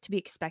kind of to be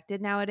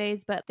expected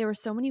nowadays, but there were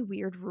so many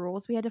weird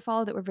rules we had to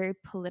follow that were very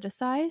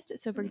politicized.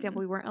 So for example,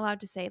 Mm. we weren't allowed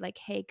to say like,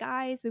 hey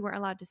guys, we weren't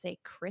allowed to say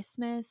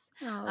Christmas.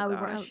 Oh We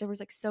weren't. gosh. There was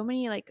like so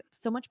many, like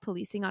so much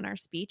policing on our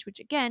speech, which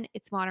again,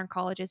 it's modern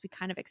colleges. We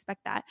kind of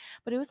expect that,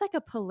 but it was like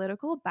a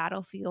political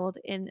battlefield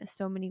in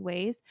so many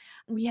ways.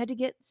 We had to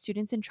get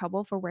students in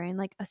trouble for wearing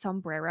like a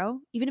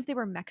sombrero, even if they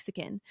were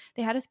Mexican.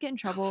 They had us get in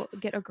trouble,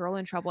 get a girl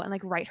in trouble, and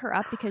like write her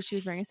up because she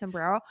was wearing a Jesus.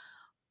 sombrero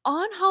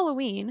on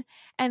Halloween.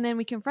 And then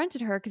we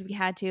confronted her because we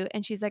had to.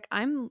 And she's like,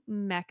 I'm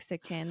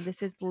Mexican.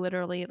 This is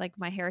literally like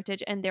my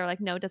heritage. And they're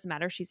like, no, it doesn't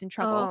matter. She's in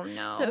trouble. Oh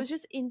So it no. was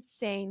just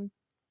insane,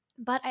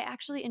 but I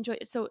actually enjoyed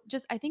it. So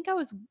just I think I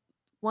was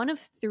one of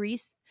three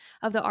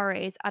of the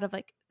RAs out of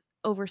like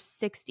over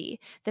 60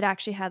 that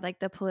actually had like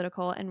the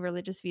political and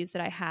religious views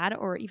that I had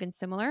or even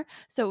similar.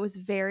 So it was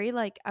very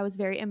like I was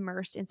very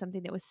immersed in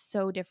something that was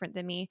so different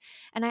than me.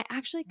 And I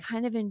actually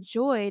kind of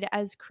enjoyed,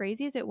 as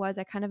crazy as it was,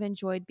 I kind of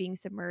enjoyed being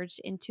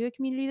submerged into a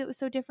community that was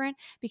so different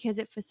because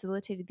it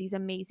facilitated these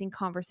amazing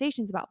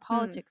conversations about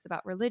Hmm. politics,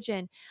 about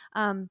religion.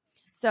 Um,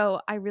 so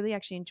I really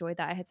actually enjoyed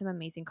that. I had some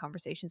amazing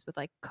conversations with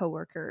like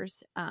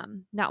coworkers,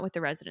 not with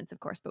the residents, of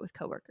course, but with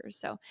coworkers.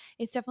 So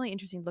it's definitely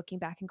interesting looking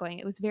back and going,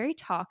 it was very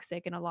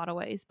toxic in a lot of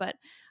ways, but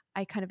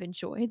I kind of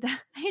enjoyed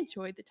that. I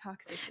enjoyed the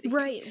toxicity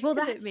Right. Well,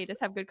 because it that's made us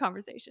have good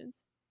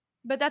conversations.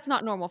 But that's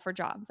not normal for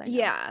jobs, I know.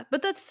 yeah,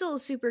 but that's still a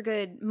super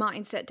good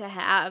mindset to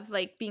have,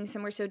 like being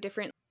somewhere so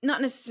different.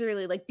 Not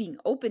necessarily like being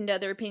open to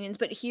other opinions,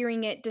 but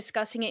hearing it,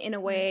 discussing it in a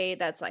Right. way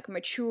that's like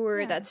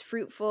mature, Yeah. that's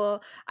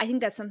fruitful. I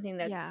think that's something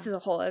Yeah. that's a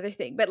whole other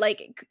thing, but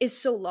like is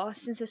so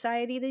lost in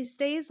society these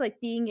days. Like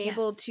being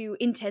able Yes. to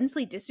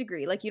intensely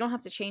disagree, like you don't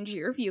have to change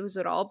your views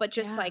at all, but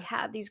just like Yeah.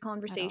 have these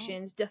At all.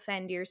 conversations,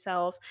 defend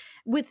yourself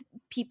with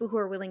people who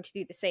are willing to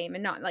do the same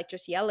and not like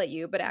just yell at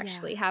you, but Yeah.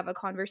 actually have a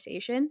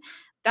conversation.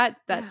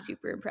 That's Yeah.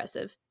 super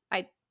impressive.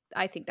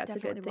 I think that's a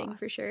Definitely good thing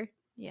for lost. sure.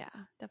 Yeah.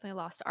 Definitely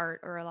lost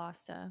art or a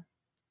lost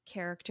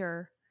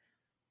character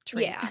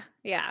trait Yeah,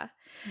 yeah.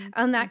 in,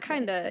 And in that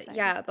kind today's of, society.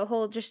 yeah, the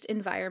whole just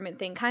environment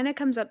thing kind of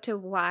comes up to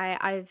why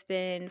I've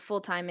been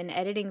full time in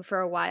editing for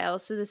a while.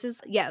 So this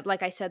is, yeah,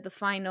 like I said, the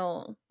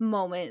final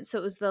moment. So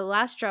it was the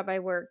last job I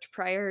worked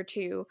prior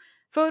to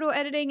photo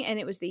editing, and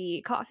it was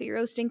the coffee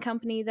roasting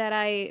company that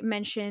I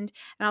mentioned.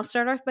 And I'll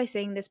start off by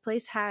saying this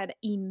place had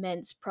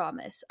immense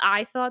promise.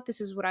 I thought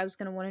this is what I was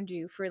going to want to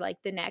do for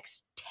like the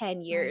next 10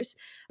 Right. years.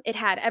 It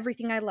had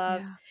everything I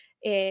love. Yeah.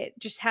 It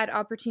just had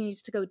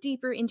opportunities to go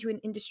deeper into an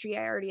industry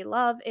I already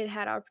love. It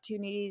had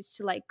opportunities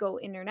to like go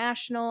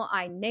international.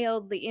 I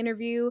nailed the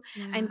interview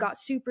and Yeah. got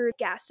super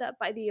gassed up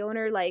by the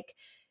owner. Like,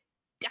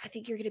 I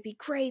think you're going to be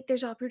great.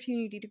 There's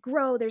opportunity to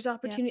grow. There's Yep.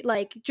 opportunity,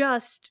 like,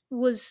 just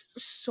was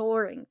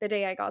soaring the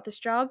day I got this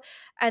job.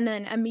 And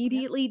then Yep.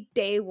 immediately,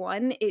 day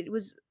one, it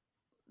was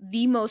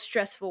the most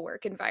stressful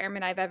work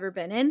environment I've ever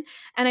been in.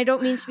 And I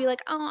don't mean to be Wow.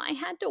 like, oh, I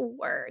had to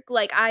work.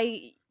 Like,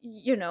 I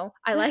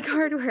like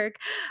hard work.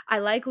 I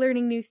like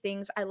learning new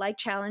things. I like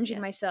challenging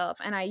Yes. myself.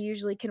 And I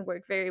usually can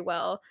work very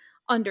well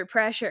under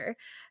pressure,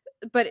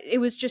 but it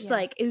was just Yeah.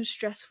 like it was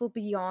stressful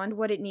beyond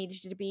what it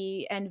needed to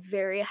be and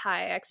very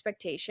high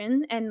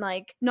expectation, and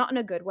like not in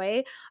a good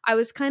way. I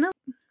was kind of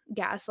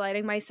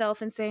gaslighting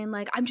myself and saying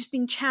like I'm just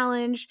being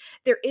challenged.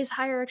 There is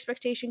higher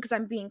expectation because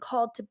I'm being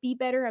called to be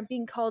better, I'm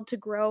being called to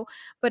grow,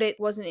 but it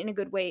wasn't in a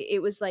good way. It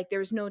was like there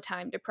was no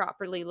time to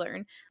properly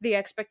learn. The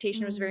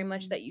expectation was very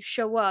much Mm. that you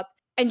show up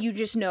and you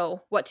just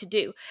know what to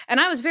do. And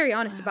I was very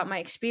honest about Wow. my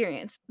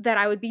experience, that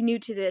I would be new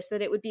to this,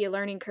 that it would be a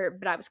learning curve,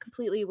 but I was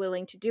completely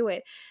willing to do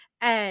it.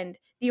 And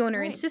the owner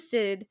Right.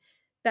 insisted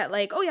that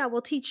like, oh yeah,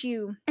 we'll teach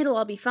you, it'll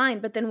all be fine.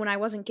 But then when I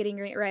wasn't getting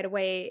it right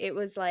away, it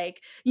was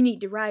like, you need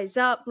to rise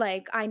up,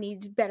 like I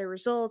need better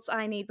results,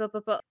 I need blah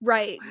blah blah,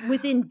 right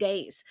within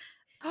days.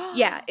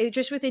 Yeah, it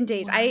just within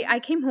days. I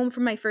What? came home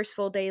from my first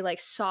full day like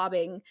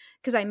sobbing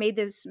because I made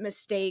this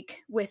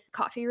mistake with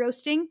coffee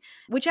roasting,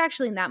 which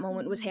actually in that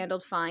moment was Mm.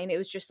 handled fine. It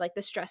was just like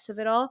the stress of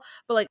it all.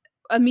 But like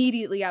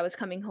immediately I was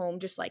coming home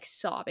just like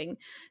sobbing.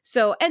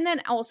 So, and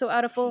then also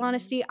out of full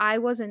honesty, Jeez. I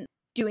wasn't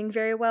doing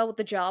very well with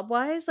the job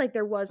wise. Like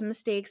there was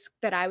mistakes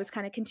that I was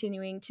kind of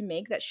continuing to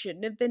make that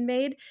shouldn't have been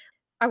made.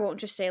 I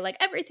won't just say like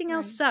everything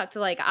else Right. sucked.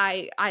 Like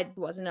I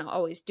wasn't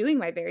always doing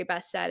my very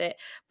best at it,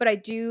 but I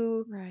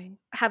do Right.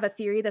 have a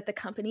theory that the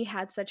company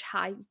had such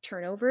high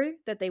turnover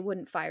that they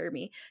wouldn't fire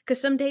me.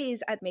 Because some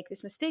days I'd make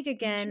this mistake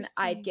again,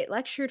 I'd Interesting. get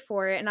lectured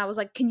for it, and I was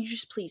like, can you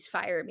just please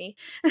fire me?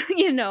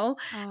 you know?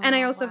 And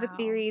I Oh, also have a wow.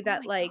 theory Oh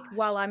that, my like,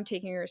 while gosh. I'm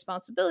taking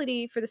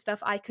responsibility for the stuff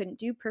I couldn't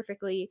do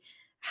perfectly,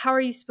 how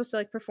are you supposed to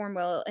like perform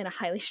well in a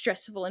highly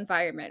stressful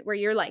environment where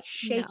you're like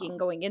shaking No.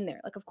 going in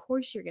there? Like, of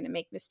course you're going to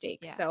make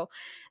mistakes. Yeah. So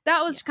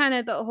that was Yeah. kind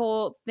of the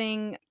whole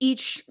thing.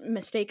 Each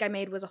mistake I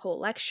made was a whole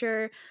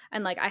lecture,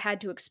 and like I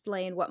had to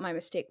explain what my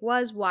mistake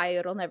was, why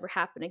it'll never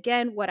happen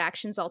again, what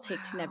actions I'll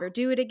take to never Wow.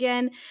 do it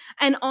again.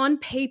 And on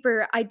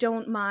paper, I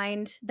don't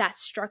mind that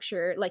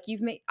structure. Like you've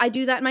made, I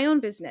do that in my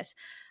own business.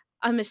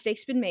 A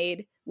mistake's been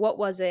made. What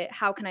was it?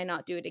 How can I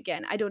not do it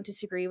again? I don't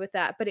disagree with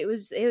that, but it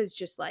was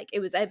just like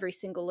it was every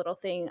single little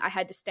thing. I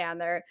had to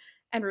stand there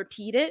and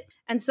repeat it.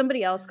 And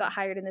somebody else got Yeah.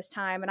 hired in this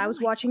time, and I Oh was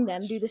my watching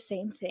them do gosh. the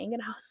same thing,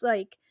 and I was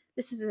like,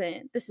 this isn't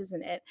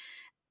it.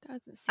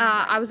 Doesn't seem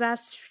I right. was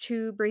asked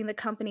to bring the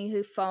company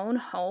who phone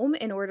home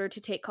in order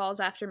to take calls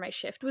after my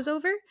shift was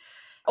over.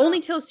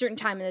 Only till a certain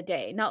time in the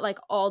day, not like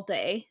all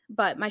day,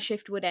 but my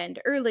shift would end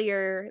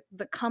earlier.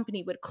 The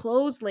company would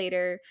close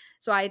later.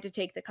 So I had to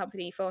take the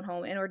company phone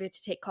home in order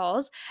to take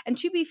calls. And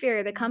to be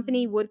fair, the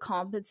company Mm. would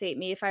compensate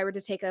me if I were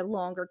to take a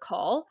longer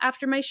call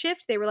after my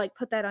shift. They were like,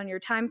 put that on your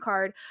time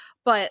card.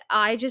 But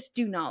I just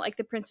do not like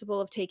the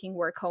principle of taking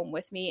work home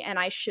with me. And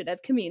I should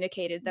have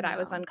communicated that I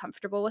was No.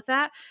 uncomfortable with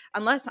that.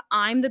 Unless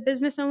I'm the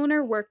business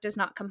owner, work does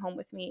not come home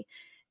with me.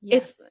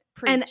 If Yes.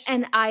 and Preach.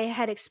 and I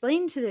had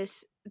explained to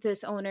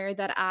this owner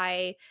that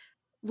I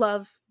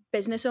love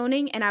business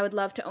owning and I would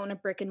love to own a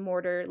brick and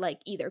mortar, like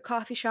either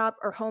coffee shop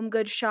or home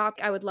goods shop.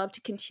 I would love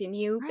to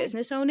continue Right.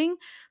 business owning.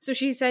 So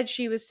she said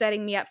she was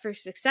setting me up for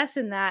success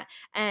in that.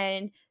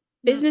 And Mm.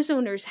 business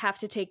owners have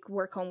to take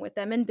work home with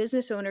them, and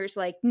business owners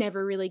like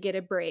never really get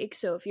a break.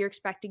 So if you're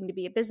expecting to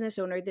be a business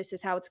owner, this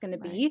is how it's going to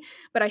Right. be.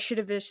 But I should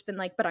have just been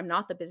like, but I'm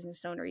not the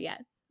business owner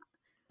yet.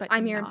 But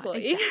I'm you're your not.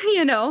 employee,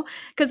 Exactly.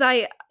 because I,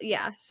 Yeah.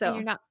 yeah. And you're So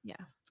not. Yeah.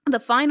 the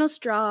final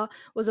straw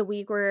was a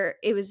week where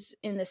it was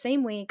in the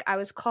same week I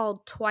was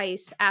called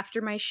twice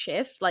after my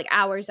shift, like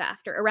hours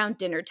after, around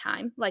dinner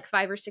time, like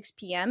 5 or 6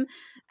 p.m.,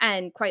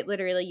 and quite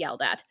literally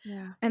yelled at.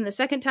 Yeah. And the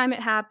second time it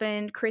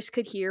happened, Chris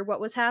could hear what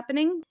was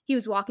happening. He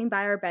was walking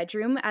by our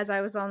bedroom as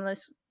I was on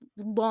this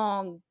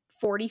long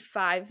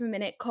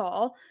 45-minute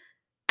call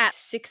at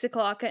 6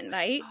 o'clock at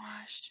night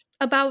Gosh.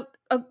 about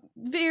a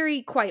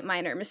very quite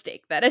minor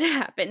mistake that had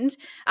happened.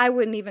 I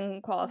wouldn't even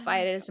Oh qualify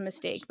my it as a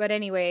mistake. gosh. But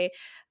anyway,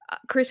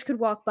 Chris could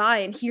walk by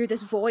and hear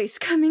this voice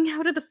coming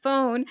out of the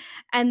phone.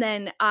 And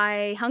then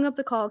I hung up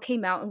the call,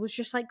 came out, and was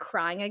just like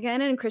crying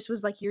again. And Chris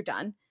was like, "You're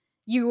done.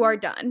 You are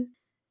done.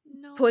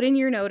 Put in No.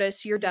 your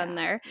notice, you're done Yeah.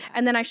 there." Yeah.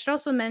 And then I should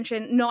also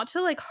mention, not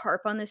to like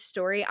harp on this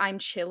story, I'm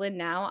chilling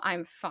now,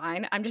 I'm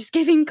fine. I'm just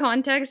giving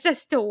context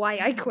as to why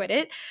I quit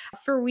it.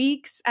 For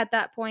weeks at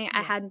that point, I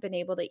Yeah. hadn't been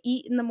able to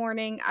eat in the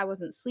morning. I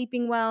wasn't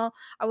sleeping well.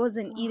 I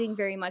wasn't eating Oh.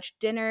 very much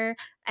dinner.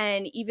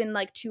 And even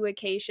like two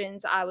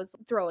occasions, I was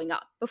throwing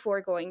up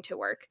before going to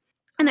work.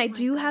 And Oh I my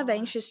do have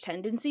anxious gosh.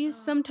 tendencies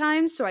Oh.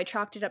 sometimes, so I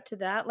chalked it up to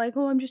that, like,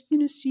 "Oh, I'm just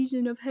in a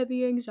season of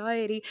heavy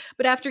anxiety."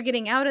 But after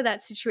getting out of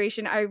that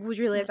situation, I would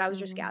realize I was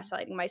just Mm-mm.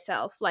 gaslighting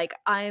myself. Like,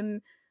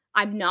 I'm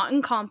not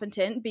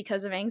incompetent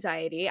because of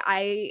anxiety.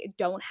 I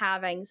don't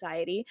have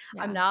anxiety.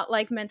 I'm Yeah. not,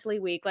 like, mentally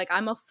weak. Like,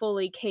 I'm a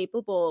fully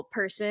capable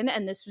person,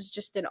 and this was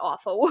just an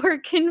awful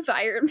work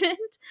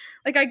environment.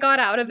 Like, I got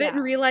out of it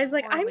and Yeah. realized,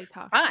 like, I'm Horribly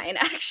toxic. fine,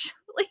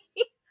 actually.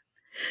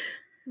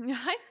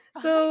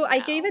 I'm So fine I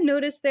gave now. a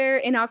notice there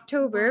in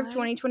October of What?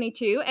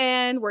 2022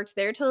 and worked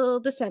there till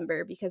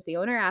December because the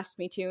owner asked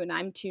me to, and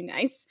I'm too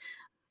nice.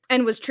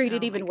 And was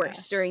treated Oh my even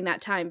worse gosh. during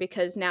that time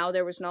because now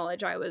there was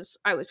knowledge I was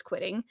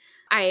quitting.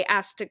 I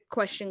asked a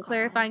question Wow.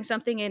 clarifying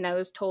something and I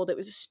was told it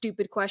was a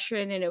stupid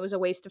question and it was a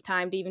waste of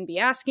time to even be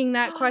asking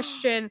that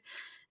question.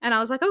 And I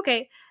was like,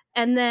 okay.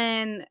 And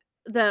then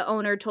the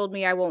owner told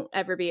me I won't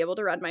ever be able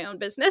to run my own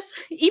business,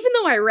 even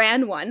though I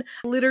ran one,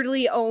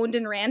 literally owned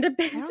and ran a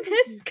I don't think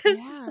business. you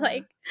Cause yeah.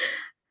 like,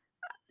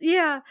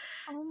 yeah,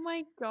 Oh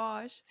my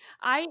gosh.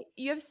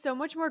 You have so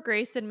much more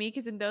grace than me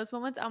because in those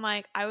moments,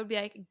 I would be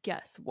like,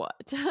 "Guess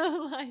what?"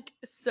 Like,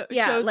 so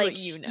yeah, shows what like,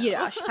 you you know.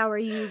 know, she's, "How are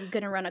you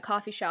gonna run a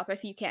coffee shop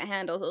if you can't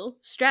handle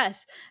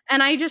stress?"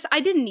 And I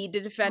didn't need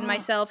to defend Oh,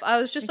 myself. I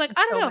was just makes like, me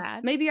 "I don't so know,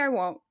 mad. maybe I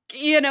won't."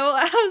 You know,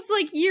 I was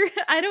like,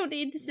 I don't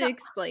need to No,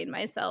 explain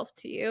myself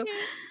to you."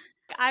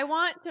 dude, I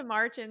want to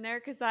march in there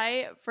because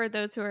for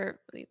those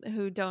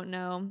who don't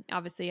know,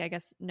 obviously, I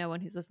guess no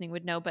one who's listening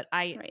would know, but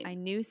Right. I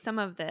knew some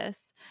of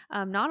this,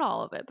 not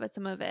all of it, but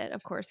some of it,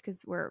 of course,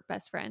 because we're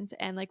best friends.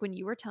 And like when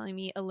you were telling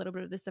me a little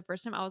bit of this the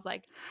first time, I was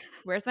like,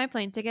 "Where's my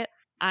plane ticket?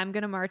 I'm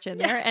gonna march in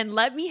Yeah. there and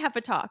let me have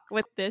a talk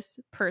with this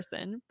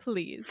person,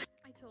 please."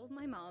 I told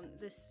my mom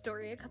this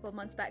story a couple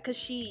months back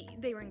because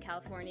they were in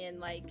California and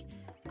like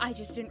I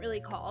just didn't really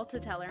call to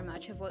tell her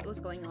much of what was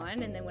going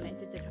on. And then when I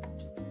visited,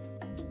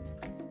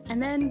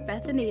 and then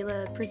Beth and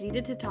Ayla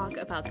proceeded to talk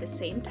about the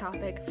same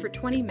topic for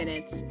 20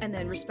 minutes and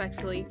then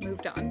respectfully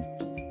moved on.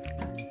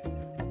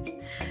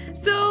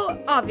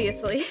 So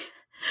obviously,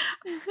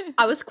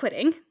 I was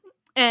quitting,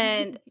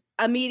 and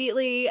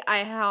immediately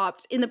I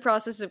hopped in the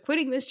process of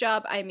quitting this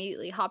job. I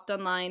immediately hopped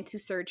online to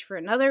search for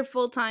another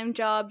full time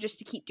job just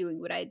to keep doing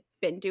what I'd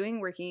been doing,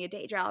 working a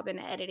day job and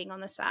editing on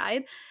the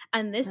side.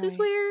 And this is Right.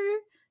 where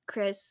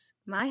Chris,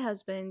 my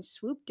husband,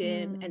 swooped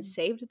in and Mm.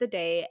 saved the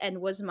day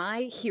and was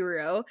my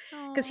hero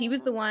because he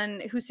was the Oh,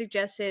 one who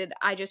suggested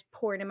I just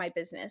pour into my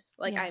business.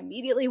 Like I yes.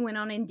 immediately went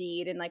on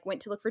Indeed and like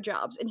went to look for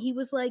jobs, and he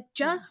was like,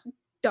 Yeah. just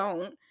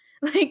don't.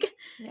 Like,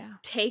 Yeah.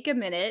 take a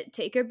minute,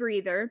 take a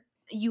breather.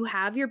 You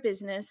have your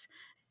business.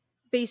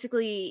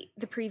 Basically,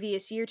 the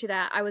previous year to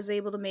that, I was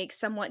able to make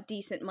somewhat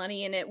decent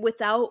money in it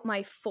without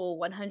my full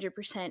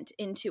 100%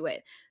 into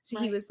it. So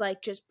he Right. was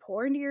like, just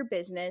pour into your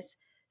business,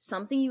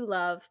 something you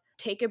love,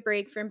 take a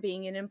break from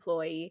being an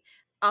employee,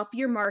 up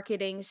your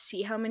marketing,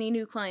 see how many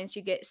new clients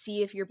you get,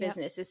 see if your Yep.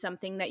 business is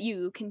something that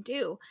you can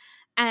do.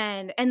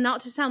 And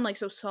not to sound like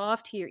so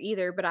soft here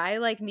either, but I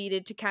like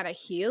needed to kind of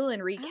heal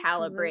and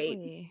recalibrate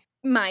Absolutely.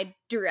 my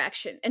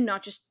direction and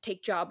not just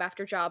take job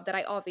after job that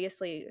I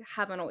obviously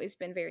haven't always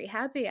been very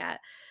happy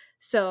at.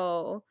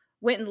 So,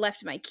 went and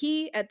left my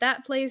key at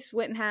that place,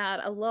 went and had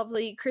a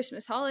lovely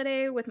Christmas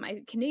holiday with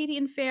my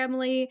Canadian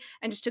family,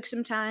 and just took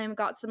some time,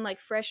 got some like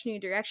fresh new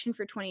direction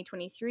for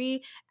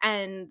 2023.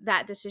 And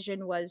that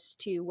decision was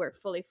to work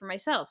fully for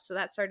myself. So,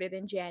 that started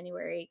in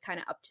January, kind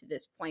of up to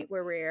this point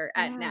where we're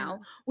at now,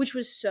 Yeah. which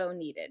was so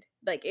needed.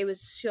 Like, it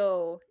was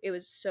so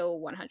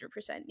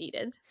 100%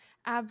 needed.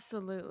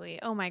 Absolutely.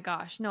 Oh my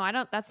gosh. No, I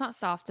don't that's not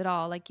soft at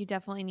all. Like you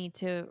definitely need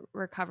to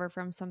recover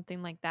from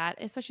something like that,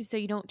 especially so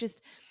you don't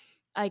just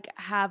like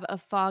have a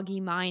foggy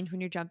mind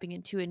when you're jumping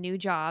into a new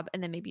job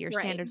and then maybe your Right.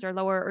 standards are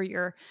lower or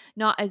you're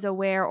not as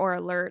aware or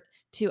alert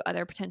to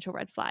other potential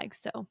red flags.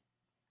 So,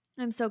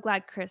 I'm so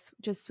glad Chris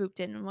just swooped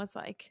in and was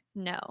like,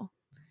 "No,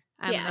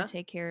 I'm going to Yeah.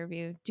 take care of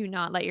you. Do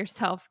not let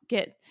yourself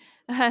get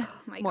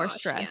Oh my more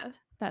gosh, yeah. stressed."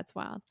 That's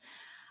wild.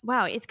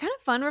 Wow, it's kind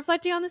of fun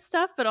reflecting on this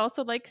stuff, but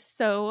also like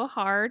so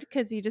hard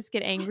because you just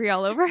get angry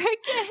all over again.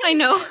 I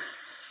know.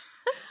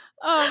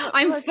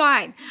 I'm But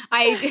fine.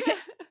 I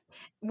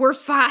we're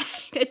fine.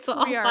 It's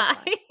all we are fine.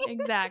 fine.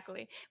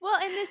 Exactly. Well,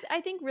 and this, I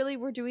think really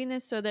we're doing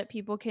this so that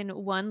people can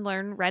one,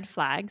 learn red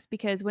flags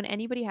because when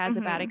anybody has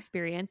a bad Mhm.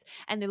 experience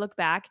and they look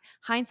back,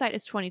 hindsight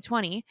is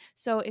 2020.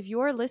 So if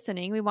you're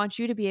listening, we want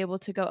you to be able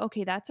to go,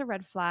 okay, that's a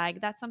red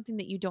flag. That's something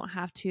that you don't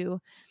have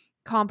to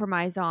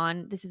compromise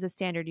on. This is a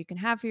standard you can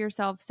have for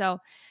yourself. So,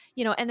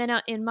 and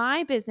then in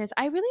my business,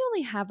 I really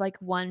only have like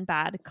one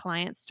bad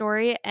client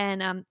story.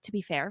 And to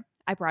be fair,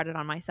 I brought it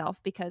on myself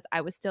because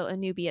I was still a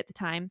newbie at the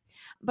time,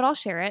 but I'll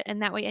share it.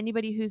 And that way,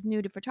 anybody who's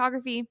new to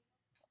photography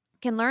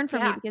can learn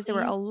from me Yeah, because there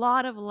were a please.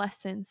 lot of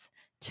lessons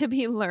to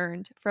be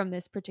learned from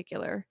this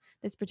particular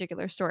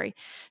story.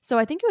 So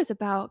I think it was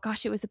about,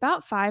 gosh, it was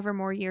about 5 or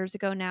more years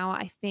ago now.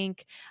 I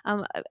think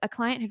a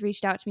client had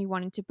reached out to me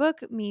wanting to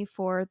book me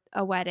for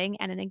a wedding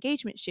and an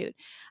engagement shoot.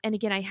 And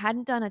again, I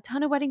hadn't done a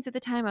ton of weddings at the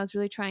time. I was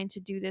really trying to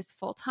do this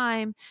full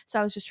time. So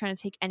I was just trying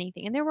to take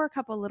anything. And there were a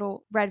couple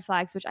little red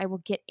flags, which I will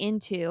get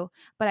into,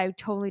 but I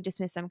totally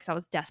dismissed them because I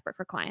was desperate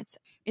for clients.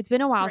 It's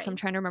been a while, so I'm Right.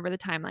 trying to remember the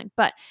timeline.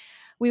 But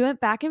we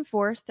went back and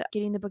forth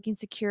getting the booking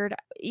secured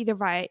either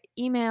via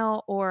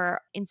email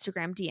or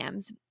Instagram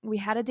DMs. We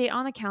had a date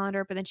on the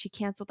calendar, but then she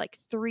canceled like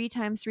 3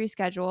 times to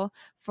reschedule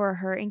for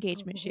her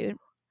engagement Oh, shoot.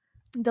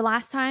 The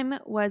last time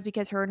was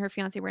because her and her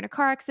fiance were in a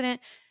car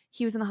accident.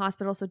 He was in the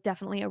hospital, so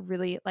definitely a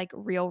really like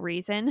real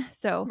reason.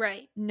 So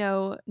right.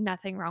 no,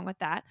 nothing wrong with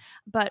that.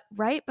 But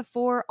right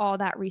before all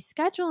that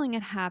rescheduling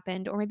had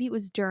happened, or maybe it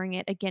was during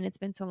it, again, it's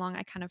been so long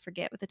I kind of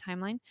forget with the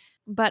timeline.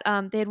 But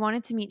they had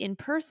wanted to meet in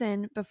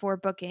person before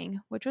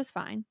booking, which was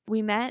fine.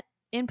 We met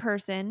in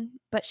person,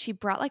 but she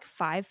brought like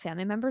 5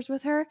 family members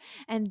with her.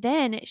 And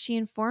then she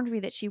informed me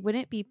that she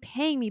wouldn't be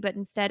paying me, but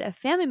instead a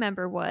family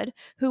member would,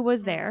 who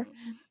was there,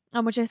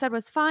 Mm, which I said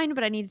was fine,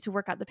 but I needed to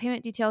work out the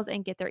payment details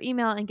and get their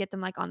email and get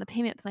them like on the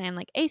payment plan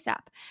like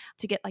ASAP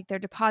to get like their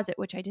deposit,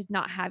 which I did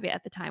not have yet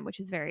at the time, which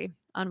is very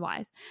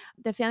unwise.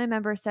 The family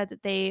member said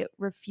that they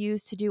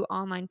refused to do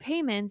online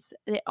payments.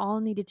 It all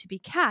needed to be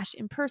cash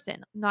in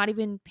person, not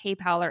even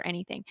PayPal or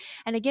anything.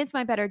 And against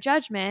my better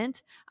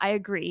judgment, I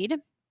agreed.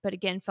 But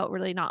again, felt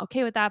really not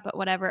okay with that. But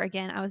whatever.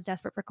 Again, I was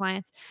desperate for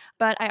clients.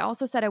 But I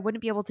also said I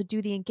wouldn't be able to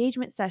do the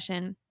engagement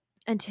session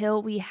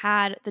until we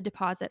had the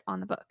deposit on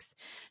the books.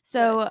 good.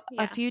 So a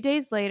Yeah. few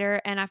days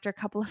later, and after a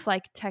couple of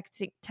like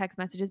text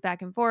messages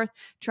back and forth,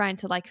 trying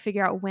to like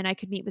figure out when I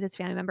could meet with this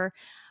family member,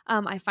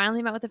 I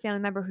finally met with a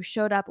family member who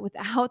showed up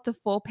without the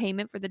full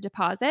payment for the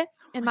deposit.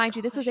 Oh And my mind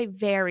you, this was a gosh.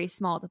 very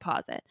small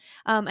deposit.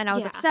 And I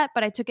was Yeah. upset,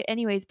 but I took it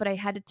anyways. But I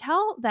had to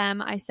tell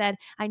them, I said,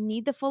 I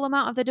need the full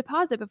amount of the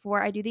deposit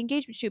before I do the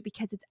engagement shoot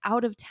because it's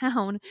out of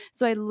town.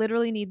 So I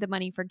literally need the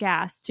money for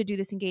gas to do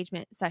this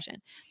engagement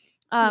session.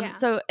 Yeah.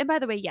 And by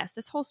the way, yes,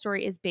 this whole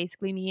story is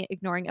basically me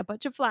ignoring a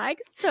bunch of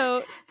flags.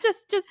 So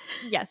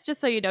yes,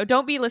 just so you know,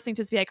 don't be listening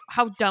to this be like,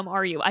 how dumb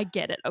are you? I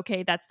get it.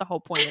 Okay. That's the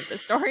whole point of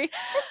this story.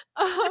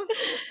 um, uh,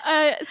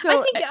 I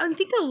so, think uh, I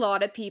think a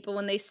lot of people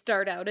when they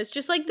start out, it's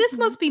just like this mhm.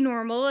 must be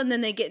normal, and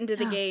then they get into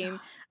the Oh game.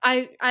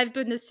 God. I've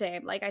been the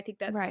same. Like I think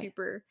Right.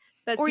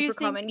 that's Or you super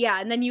think, common. Yeah,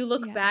 and then you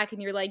look yeah. back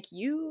and you're like,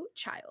 you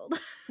child.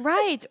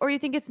 Right. Or you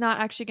think it's not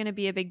actually going to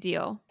be a big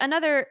deal.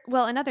 Another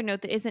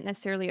note that isn't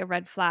necessarily a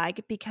red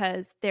flag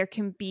because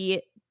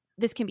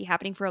this can be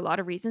happening for a lot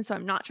of reasons. So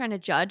I'm not trying to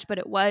judge, but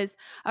it was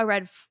a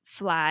red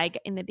flag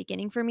in the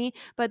beginning for me.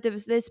 But there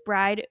was this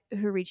bride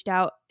who reached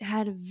out,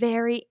 had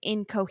very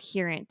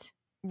incoherent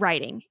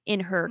writing in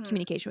her Mm,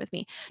 communication with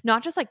me.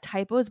 Not just like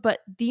typos, but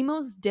the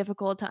most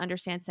difficult to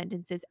understand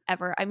sentences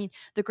ever. I mean,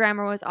 the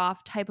grammar was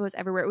off, typos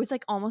everywhere. It was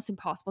like almost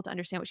impossible to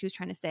understand what she was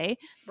trying to say,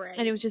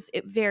 and it right. was just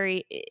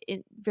very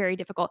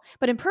difficult.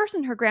 But in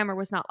person her grammar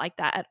was not like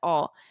that at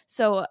all.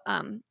 So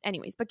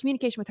anyways, but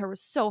communication with her was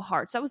so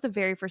hard. So that was the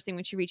very first thing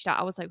when she reached out.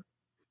 I was like,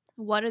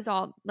 what is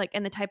all like,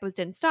 and the typos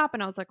didn't stop,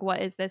 and I was like,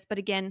 what is this? But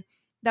again,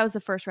 that was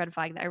the first red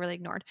flag that I really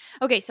ignored.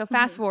 Okay, so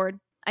fast Mhm. forward,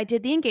 I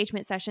did the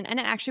engagement session and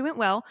it actually went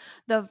well.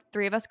 The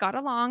three of us got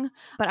along,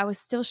 but I was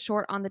still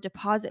short on the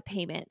deposit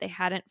payment. They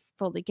hadn't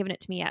fully given it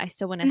to me yet. I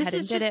still went And this ahead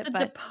is and did just it, the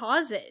but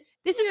deposit.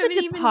 this is You the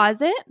haven't even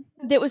deposit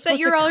that was that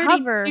supposed to you're already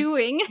cover.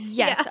 doing.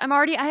 Yes, Yeah.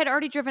 I had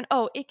already driven.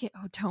 Oh, it can,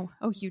 oh, don't.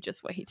 Oh, you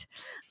just wait.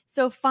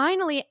 So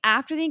finally,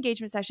 after the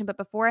engagement session, but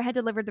before I had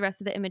delivered the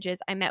rest of the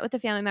images, I met with the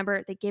family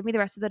member. They gave me the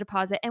rest of the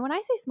deposit. And when I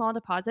say small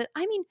deposit,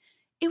 I mean,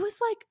 it was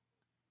like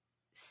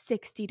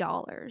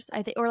 $60,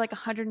 I think, or like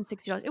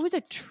 $160. It was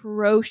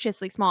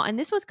atrociously small. And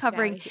this was Get out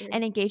covering of here.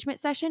 an engagement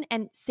session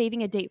and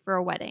saving a date for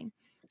a wedding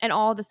and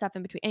all the stuff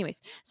in between.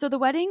 Anyways, so the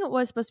wedding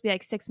was supposed to be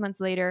like 6 months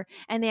later,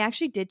 and they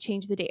actually did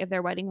change the date of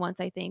their wedding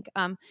once, I think.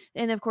 And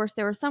of course,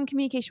 there was some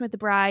communication with the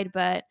bride,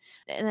 but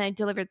and I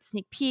delivered the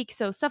sneak peek,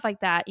 so stuff like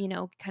that,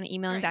 kind of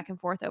emailing Right. back and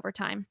forth over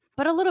time.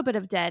 But a little bit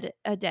of dead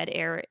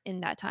air in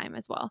that time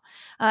as well.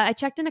 I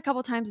checked in a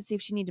couple times to see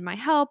if she needed my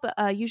help.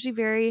 Usually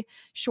very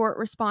short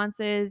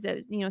responses,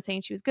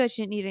 saying she was good,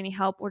 she didn't need any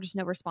help, or just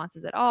no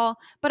responses at all.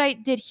 But I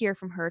did hear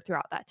from her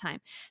throughout that time.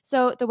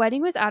 So the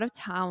wedding was out of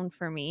town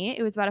for me.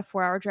 It was about a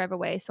 4-hour drive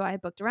away. So I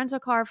booked a rental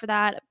car for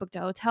that, booked a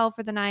hotel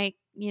for the night,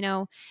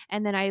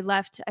 and then I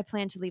left. I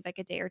planned to leave like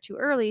a day or two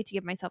early to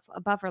give myself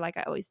a buffer like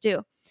I always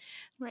do.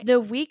 Right.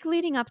 The week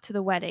leading up to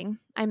the wedding,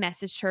 I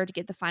messaged her to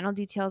get the final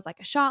details like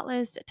a shot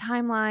list, a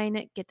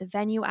timeline, get the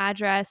venue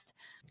address,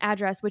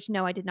 which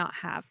no, I did not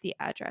have the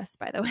address,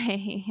 by the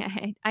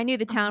way. I knew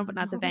the town, Oh but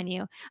not the no.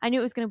 venue. I knew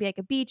it was going to be like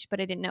a beach, but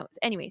I didn't know.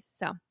 Anyways,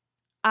 so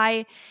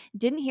I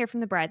didn't hear from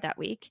the bride that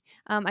week.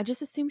 I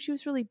just assumed she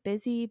was really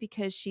busy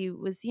because she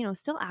was,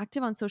 still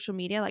active on social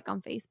media, like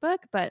on Facebook.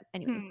 But,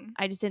 anyways, Hmm.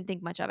 I just didn't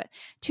think much of it.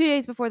 2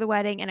 days before the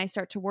wedding, and I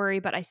start to worry,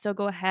 but I still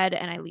go ahead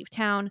and I leave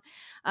town.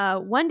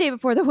 One day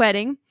before the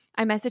wedding,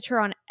 I messaged her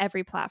on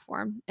every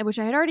platform, which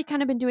I had already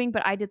kind of been doing,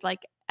 but I did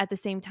like at the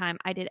same time,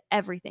 I did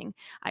everything.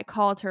 I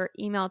called her,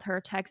 emailed her,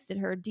 texted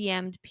her,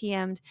 DM'd,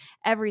 PM'd,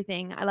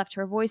 everything. I left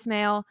her a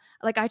voicemail.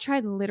 Like I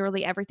tried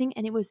literally everything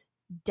and it was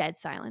dead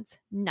silence,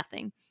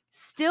 nothing.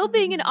 Still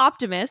being an Mm.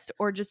 optimist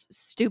or just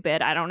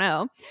stupid, I don't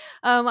know.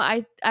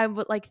 I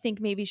would like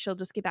think maybe she'll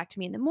just get back to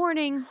me in the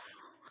morning.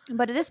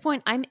 But at this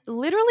point, I'm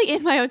literally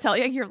in my hotel.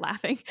 Yeah, you're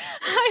laughing.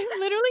 I'm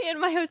literally in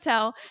my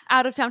hotel,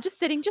 out of town, just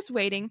sitting, just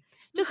waiting,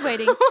 just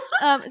waiting.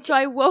 So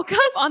I woke up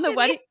Just on the kidding.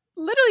 wedding,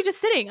 literally just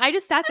sitting. I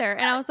just sat there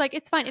and I was like,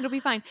 it's fine. It'll be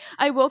fine.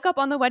 I woke up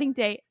on the wedding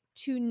day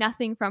to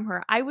nothing from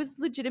her. I was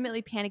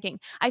legitimately panicking.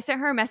 I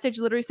sent her a message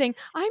literally saying,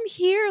 I'm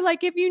here.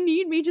 Like, if you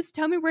need me, just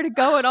tell me where to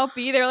go and I'll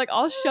be there. Like,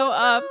 I'll show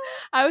up. Oh,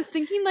 I was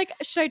thinking, like,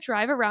 should I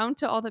drive around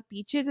to all the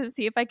beaches and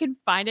see if I can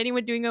find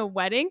anyone doing a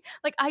wedding?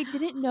 Like, I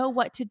didn't know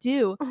what to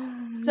do. no.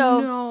 Oh, So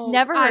no.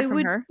 never I heard from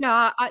would her.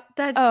 not.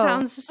 That Oh,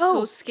 sounds so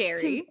oh, to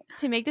scary.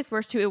 to make this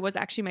worse too, it was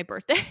actually my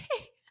birthday.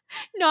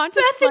 Not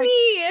just like Bethany!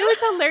 it was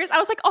hilarious. I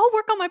was like, I'll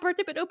work on my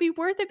birthday, but it'll be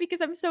worth it because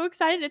I'm so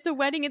excited. It's a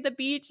wedding at the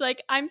beach.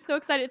 Like I'm so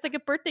excited. It's like a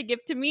birthday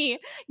gift to me.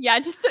 Yeah,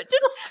 just because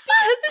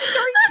the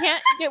story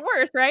can't get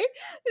worse, right?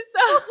 So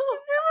Oh,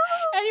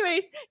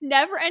 anyways,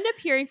 never end up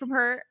hearing from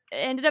her.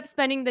 Ended up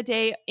spending the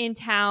day in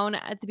town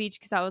at the beach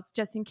because I was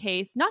just in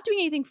case, not doing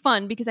anything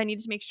fun because I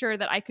needed to make sure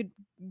that I could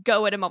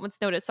go at a moment's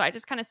notice. So I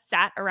just kind of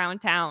sat around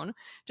town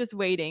just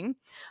waiting.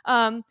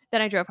 Then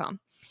I drove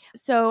home.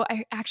 So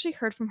I actually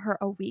heard from her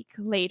a week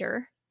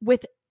later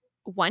with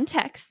one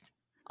text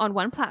on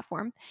one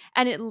platform.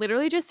 And it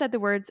literally just said the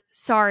words,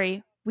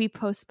 sorry, we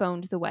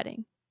postponed the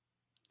wedding.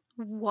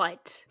 no.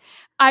 What?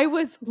 I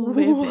was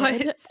livid. What?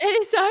 And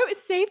so it was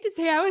safe to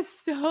say I was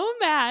so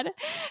mad.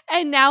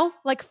 And now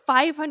like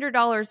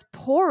 $500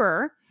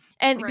 poorer.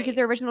 And because Right.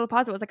 their original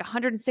deposit was like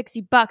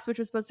 $160, which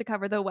was supposed to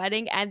cover the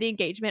wedding and the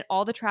engagement,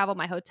 all the travel,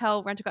 my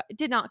hotel, rental, it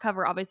did not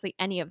cover obviously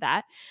any of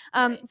that.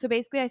 Right. So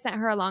basically I sent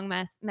her a long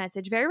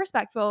message, very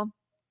respectful,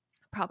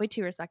 probably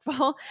too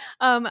respectful,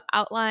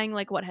 outlining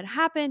like what had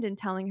happened and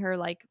telling her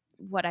like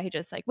what I had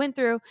just like went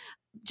through,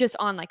 just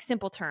on like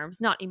simple terms,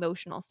 not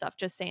emotional stuff,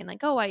 just saying like,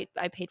 oh, I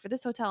paid for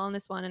this hotel and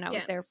this one and I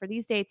was Yeah. there for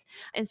these dates.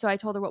 And so I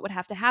told her what would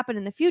have to happen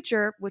in the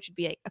future, which would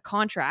be a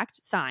contract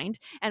signed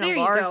and a There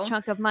you large go.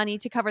 chunk of money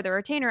to cover the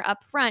retainer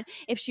up front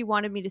if she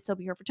wanted me to still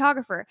be her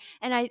photographer.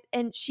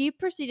 And she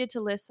proceeded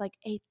to list like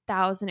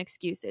 8,000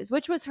 excuses,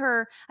 which was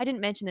her, I didn't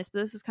mention this, but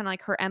this was kind of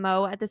like her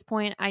MO at this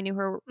point. I knew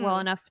her well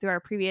Mm. enough through our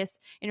previous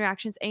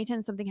interactions.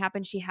 Anytime something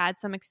happened, she had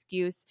some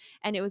excuse,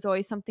 and it was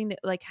always something that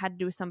like had to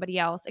do with somebody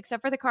else,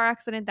 except for the car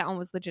accident. That one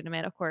was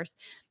legitimate, of course.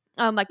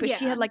 But she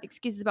Yeah. had like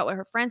excuses about what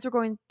her friends were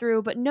going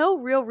through, but no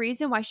real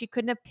reason why she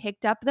couldn't have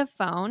picked up the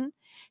phone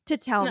to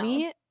tell No.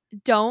 me,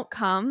 don't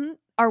come.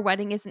 Our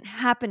wedding isn't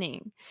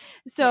happening.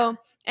 Yeah. So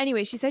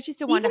anyway, she said she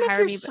still wanted Even to if hire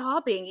you're me, but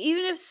sobbing,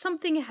 even if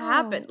something oh,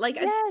 happened, like,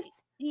 yes.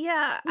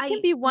 yeah, It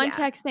can be one yeah,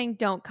 text saying,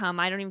 "Don't come."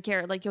 I don't even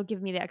care. Like, you'll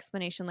give me the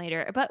explanation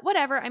later. But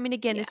whatever. I mean,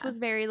 again, this yeah, was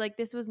very like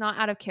this was not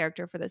out of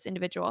character for this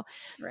individual.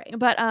 right.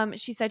 But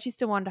she said she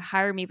still wanted to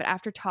hire me, but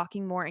after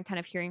talking more and kind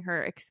of hearing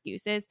her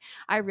excuses,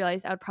 I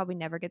realized I would probably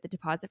never get the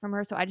deposit from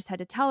her. So I just had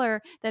to tell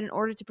her that in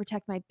order to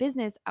protect my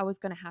business, I was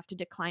going to have to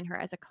decline her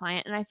as a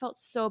client. And I felt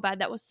so bad.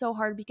 That was so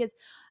hard because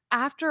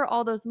after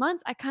all those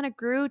months, I kind of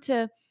grew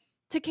to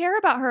care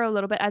about her a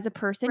little bit as a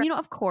person, Right.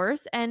 of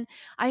course. And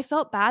I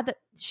felt bad that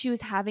she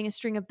was having a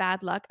string of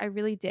bad luck. I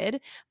really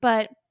did.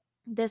 But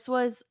this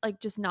was like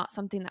just not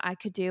something that I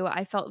could do.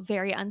 I felt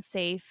very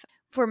unsafe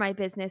for my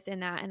business in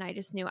that. And I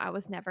just knew I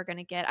was never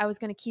going to I was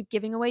going to keep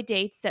giving away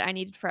dates that I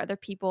needed for other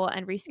people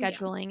and Yeah.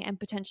 rescheduling and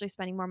potentially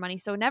spending more money.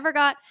 So never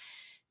got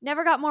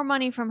more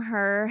money from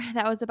her.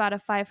 That was about a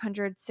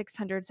 $500,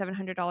 $600,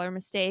 $700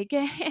 mistake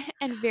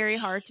and very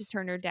hard to Jeez.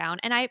 turn her down.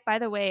 And by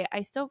the way,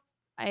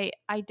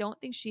 I don't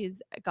think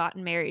she's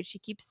gotten married. She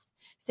keeps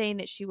saying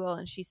that she will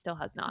and she still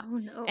has not. Oh,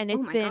 no. And Oh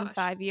it's my been gosh.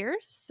 5 years.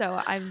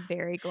 So I'm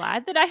very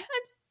glad that I'm Ugh,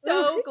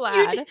 so you'd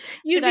glad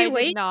you'd that be I did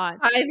waiting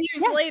not. 5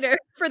 years Yeah. later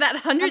for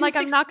that I'm like,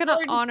 I'm not going to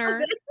 $160 honor.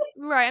 deposit.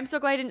 Right. I'm so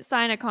glad I didn't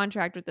sign a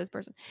contract with this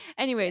person.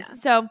 Yeah.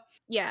 Anyways, so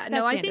Yeah, no,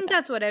 that's I the end of think that.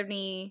 that's what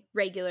any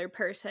regular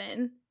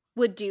person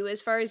would do as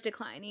far as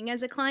declining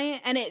as a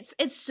client, and it's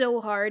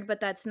so hard, but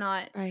that's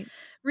not Right.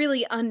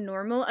 really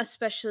unnormal,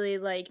 especially,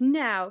 like,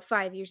 now,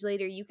 5 years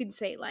later, you can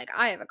say, like,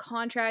 "I have a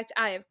contract,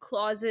 I have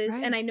clauses,"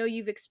 and Right. I know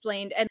you've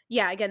explained and,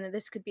 yeah, again,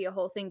 this could be a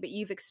whole thing, but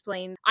you've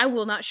explained, "I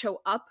will not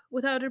show up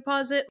without a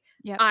deposit.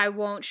 Yep. I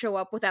won't show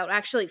up without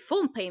actually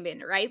full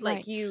payment," right? Like,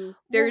 Right. you Well,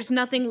 there's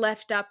nothing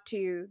left up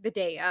to the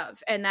day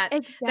of, and that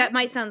might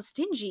exactly. sound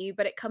stingy,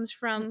 but it comes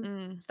from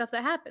Mm-mm. stuff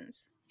that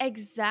happens.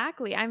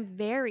 Exactly. I'm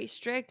very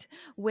strict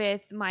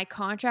with my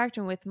contract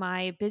and with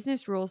my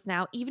business rules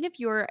now. Even if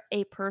you're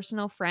a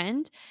personal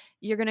friend,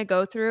 you're going to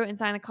go through and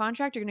sign the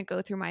contract. You're going to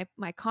go through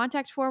my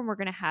contact form. We're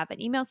going to have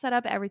an email set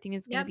up. Everything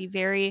is going to Yep. be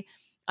very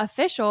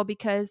official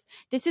because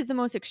this is the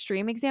most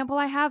extreme example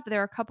I have.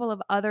 There are a couple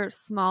of other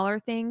smaller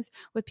things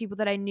with people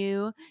that I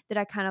knew that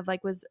I kind of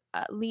like was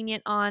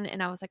lenient on,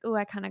 and I was like, oh,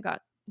 I kind of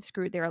got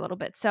screwed there a little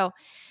bit. So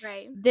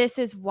Right. this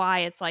is why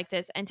it's like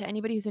this. And to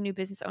anybody who's a new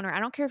business owner, I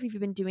don't care if you've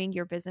been doing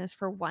your business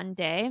for one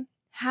day,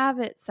 have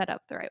it set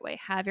up the right way.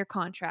 Have your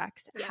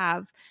contracts, Yeah.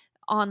 have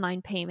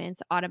online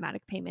payments,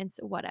 automatic payments,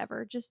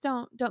 whatever. Just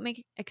don't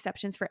make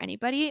exceptions for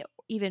anybody,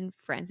 even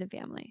friends and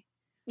family.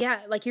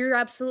 Yeah, like, you're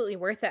absolutely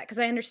worth that because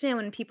I understand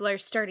when people are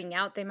starting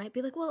out, they might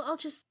be like, "Well,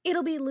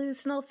 it'll be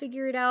loose and I'll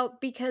figure it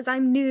out because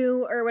I'm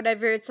new," or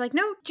whatever. It's like,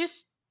 no,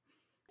 just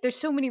there's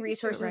so many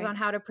Just do it resources right. on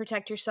how to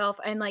protect yourself,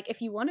 and, like,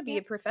 if you wanna be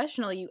a Yep.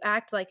 professional, you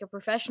act like a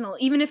professional,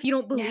 even if you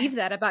don't believe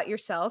that Yes. about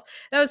yourself.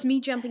 That was me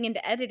jumping Yes.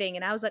 into editing,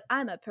 and I was like,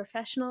 "I'm a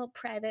professional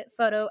private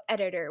photo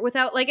editor,"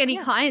 without, like, any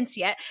Yeah. clients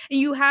yet, and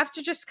you have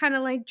to just kinda,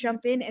 like, You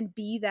have jump in to. and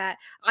be that.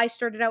 I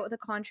started out with a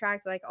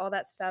contract, like, all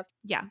that stuff.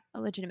 Yeah,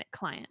 a legitimate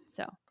client.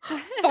 So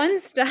Fun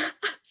stuff.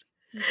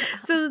 yeah.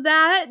 So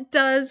that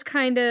does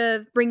kind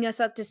of bring us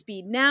up to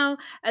speed now.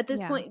 At this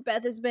Yeah. point,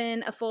 Beth has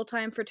been a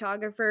full-time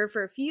photographer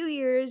for a few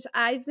years.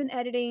 I've been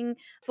editing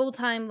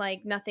full-time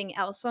like nothing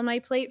else on my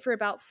plate for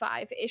about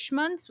 5-ish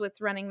months, with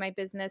running my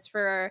business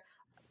for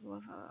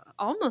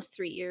almost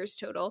 3 years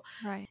total.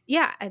 Right.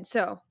 Yeah, and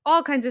so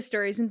all kinds of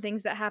stories and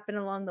things that happen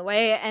along the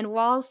way. And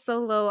while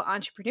solo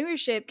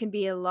entrepreneurship can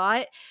be a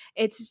lot,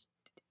 it's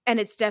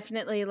it's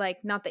definitely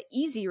like not the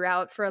easy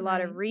route for a lot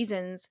of Right.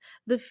 reasons.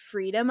 The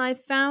freedom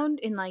I've found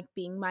in like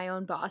being my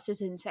own boss is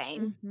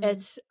insane. Mhm.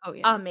 It's Oh,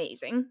 yeah.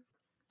 amazing.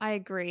 I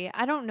agree.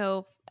 I don't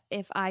know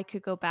if I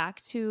could go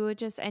back to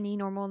just any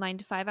normal 9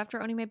 to 5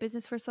 after owning my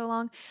business for so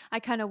long. I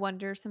kind of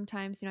wonder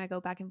sometimes, I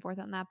go back and forth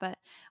on that, but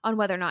on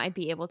whether or not I'd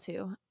be able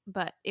to.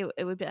 But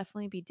it would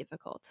definitely be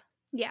difficult.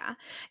 Yeah.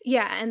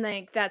 Yeah, and,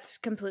 like, that's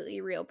completely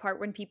a real part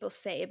when people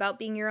say about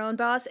being your own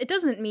boss. It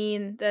doesn't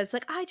mean that it's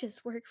like, "I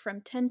just work from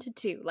 10 to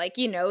 2." Like,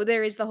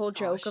 there is the whole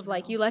joke Gosh, of,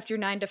 like, no. you left your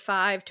 9 to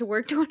 5 to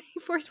work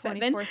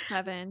 24/7.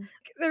 24/7.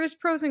 There's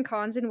pros and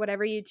cons in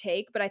whatever you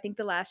take, but I think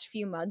the last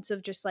few months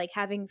of just, like,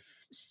 having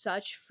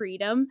such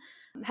freedom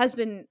has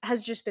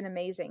just been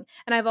amazing.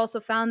 And I've also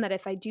found that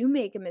if I do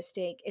make a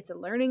mistake, it's a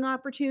learning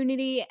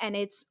opportunity and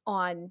it's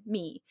on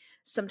me.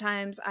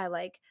 Sometimes I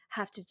like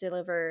have to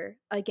deliver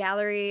a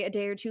gallery a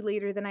day or two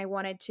later than I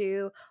wanted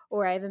to,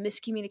 or I have a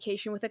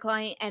miscommunication with a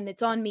client and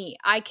it's on me.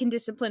 I can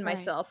discipline Right.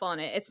 myself on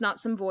it. It's not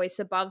some voice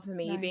above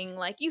me Right. being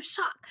like, "You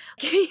suck."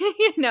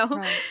 you know?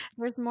 Right.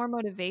 There's more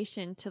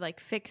motivation to like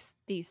fix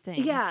these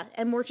Yeah, things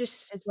and more as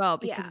just well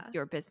because yeah. it's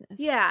your business.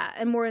 Yeah,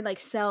 and more like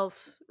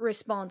self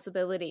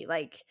responsibility.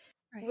 Like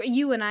Right.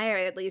 you and I are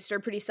at least are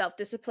pretty self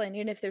disciplined.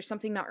 And if there's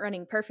something not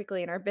running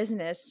perfectly in our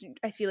business,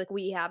 I feel like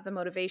we have the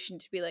motivation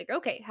to be like,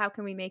 okay, how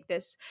can we make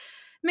this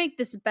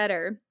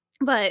better?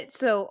 But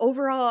so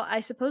overall,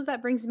 I suppose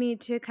that brings me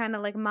to kind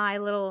of like my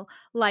little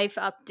life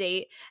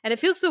update. And it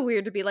feels so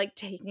weird to be like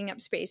taking up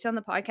space on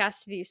the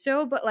podcast to do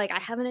so, but like I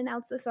haven't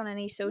announced this on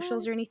any No.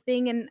 socials or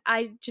anything. And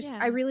I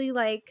Yeah. really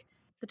like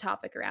the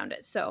topic around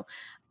it. So,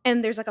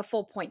 and there's like a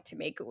full point to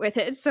make with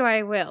it. So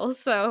I will.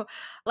 So,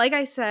 like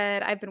I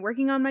said, I've been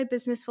working on my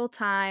business full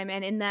time.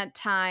 And in that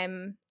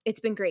time, it's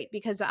been great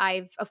because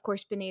I've, of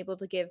course, been able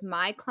to give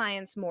my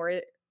clients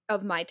more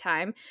of my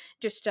time,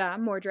 just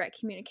more direct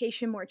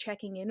communication, more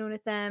checking in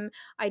with them.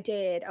 I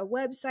did a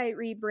website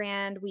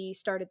rebrand. We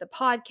started the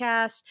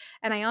podcast.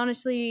 And I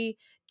honestly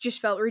just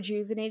felt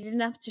rejuvenated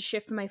enough to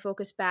shift my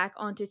focus back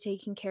onto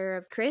taking care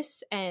of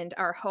Chris and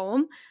our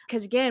home.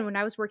 Because again, when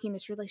I was working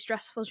this really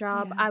stressful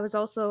job, Yeah. I was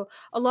also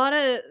a lot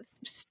of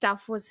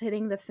stuff was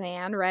hitting the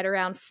fan right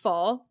around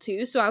fall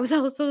too. So I was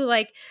also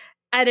like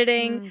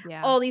editing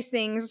Yeah. all these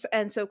things,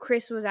 and so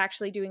Chris was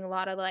actually doing a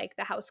lot of like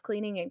the house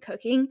cleaning and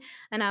cooking,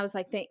 and I was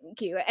like,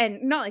 thank you.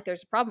 And not like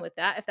there's a problem with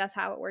that. If that's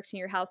how it works in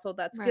your household,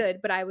 that's Right.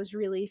 good, but I was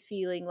really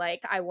feeling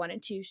like I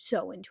wanted to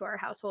sew into our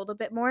household a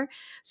bit more,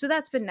 so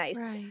that's been nice.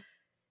 Right.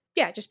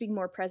 Yeah, just being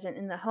more present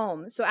in the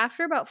home. So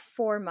after about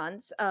 4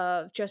 months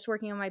of just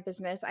working on my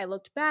business, I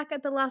looked back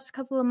at the last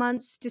couple of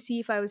months to see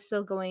if I was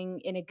still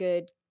going in a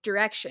good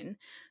direction.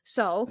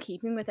 So,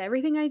 keeping with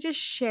everything I just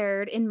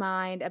shared in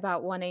mind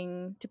about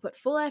wanting to put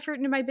full effort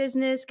into my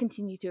business,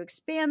 continue to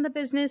expand the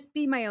business,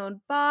 be my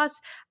own boss,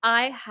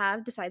 I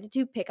have decided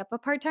to pick up a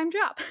part-time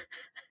job.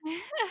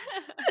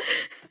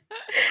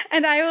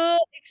 And I will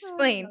Oh, I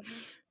explain. love it.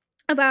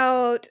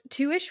 About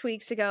 2-ish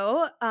weeks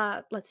ago,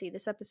 let's see,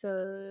 this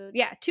episode,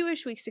 yeah,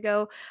 2-ish weeks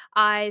ago,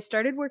 I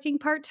started working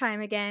part-time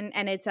again,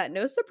 and it's at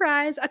no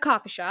surprise, a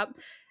coffee shop,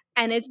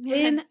 and it's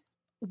been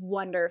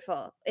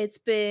wonderful. It's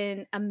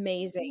been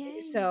amazing. Yay.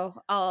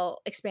 So, I'll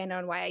expand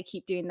on why I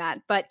keep doing that,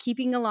 but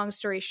keeping a long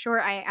story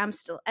short, I am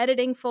still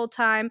editing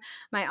full-time.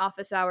 My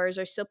office hours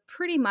are still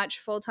pretty much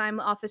full-time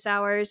office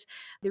hours.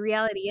 The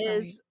reality Right.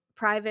 is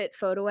private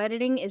photo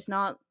editing is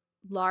not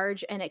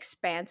large and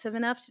expansive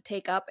enough to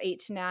take up 8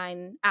 to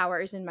 9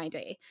 hours in my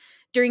day.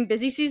 During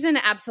busy season,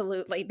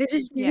 absolutely. Busy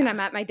season, Yeah. I'm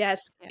at my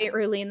desk Yeah.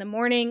 early in the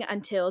morning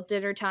until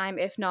dinner time,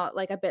 if not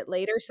like a bit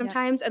later Yep.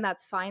 sometimes, and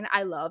that's fine.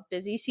 I love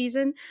busy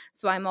season,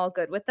 so I'm all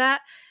good with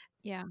that.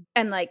 Yeah.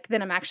 and, like,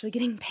 then I'm actually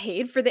getting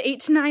paid for the 8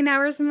 to 9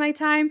 hours of my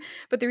time,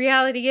 but the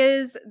reality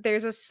is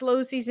there's a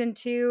slow season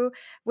too,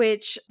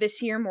 which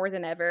this year more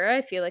than ever,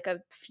 I feel like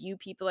a few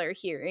people are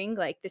hearing,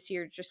 like, this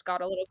year just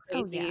got a little Oh,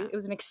 crazy. yeah. It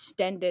was an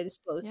extended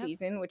slow Yep.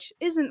 season, which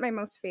isn't my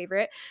most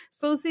favorite.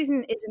 Slow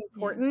season is Yeah.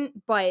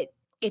 important, but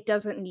it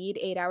doesn't need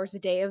 8 hours a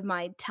day of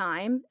my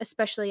time,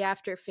 especially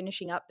after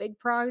finishing up big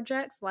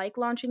projects like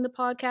launching the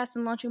podcast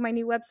and launching my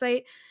new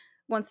website.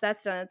 Once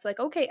that's done, it's like,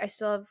 okay, I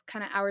still have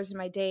kind of hours in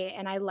my day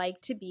and I like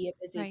to be a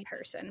busy Right.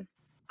 person.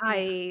 Yeah.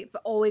 I've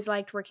always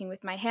liked working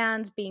with my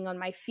hands, being on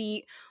my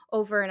feet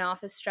over an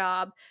office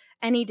job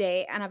any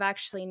day. And I've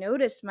actually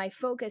noticed my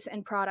focus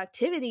and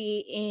productivity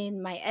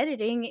in my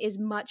editing is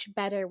much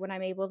better when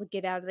I'm able to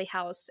get out of the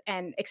house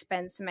and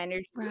expend some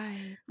energy.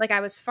 Right. Like,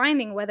 I was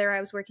finding whether I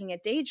was working a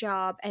day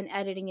job and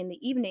editing in the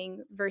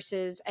evening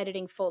versus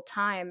editing full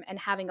time and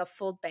having a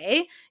full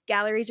day,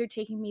 galleries are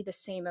taking me the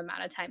same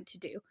amount of time to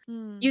do.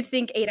 You'd Mm.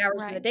 think 8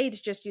 hours in the day Right.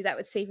 to just do that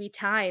would save you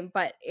time,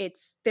 but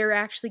they're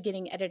actually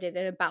getting edited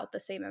in about the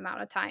same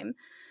amount of time.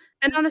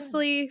 And Oh, good.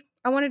 honestly,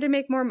 I wanted to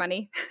make more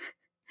money.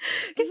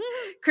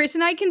 Chris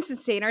and I can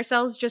sustain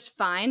ourselves just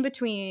fine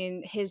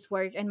between his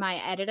work and my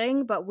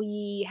editing, but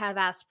we have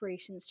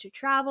aspirations to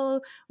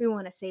travel. We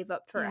want to save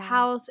up for a Yeah.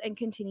 house and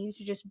continue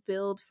to just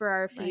build for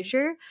our Right.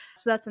 future.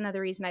 So that's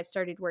another reason I've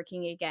started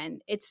working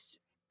again. It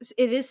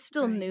is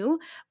still Right. new,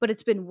 but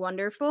it's been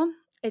wonderful.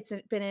 It's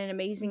been an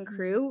amazing Mhm.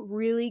 crew,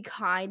 really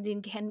kind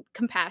and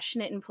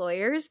compassionate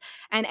employers,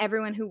 and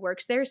everyone who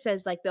works there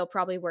says like they'll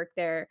probably work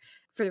there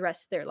for the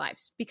rest of their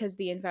lives because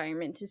the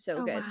environment is so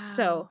Oh, good. wow.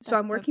 So I'm That's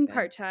so working good.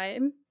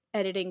 part-time,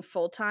 editing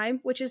full-time,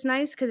 which is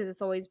nice because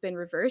it's always been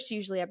reversed.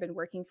 Usually I've been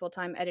working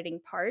full-time, editing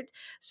part.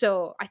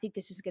 So I think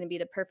this is going to be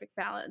the perfect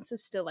balance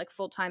of still like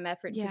full-time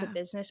effort into the Yeah.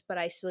 business, but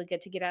I still get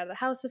to get out of the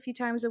house a few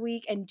times a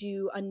week and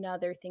do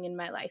another thing in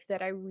my life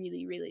that I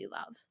really, really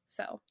love.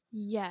 So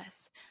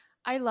Yes.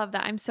 I love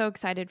that. I'm so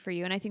excited for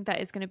you. And I think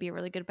that is going to be a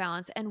really good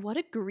balance. And what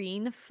a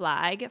green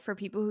flag for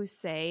people who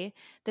say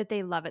that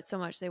they love it so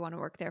much they want to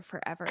work there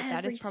forever.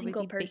 That is every probably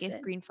single the biggest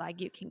person. green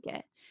flag you can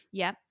get.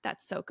 Yep,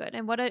 that's so good.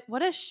 And what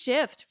a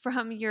shift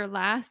from your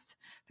last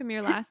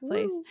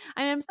place. Woo.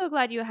 And I'm so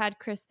glad you had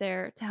Chris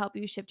there to help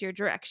you shift your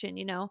direction,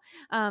 you know.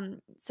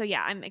 So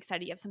yeah, I'm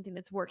excited you have something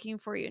that's working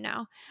for you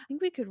now. I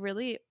think we could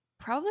really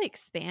probably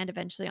expand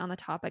eventually on the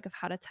topic of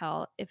how to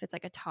tell if it's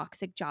like a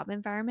toxic job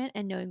environment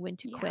and knowing when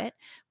to Yeah. quit.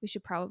 We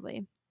should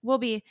probably we'll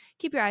be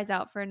keep your eyes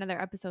out for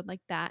another episode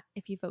like that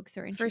if you folks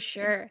are For interested.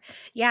 sure.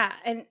 Yeah,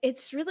 and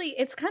it's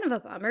kind of a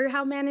bummer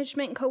how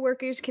management and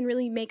coworkers can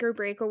really make or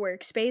break a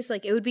workspace.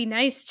 Like it would be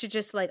nice to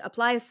just like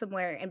apply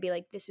somewhere and be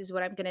like this is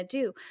what I'm going to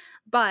do.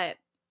 But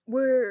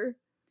we're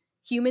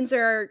humans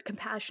are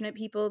compassionate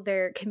people,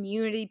 they're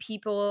community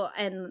people,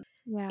 and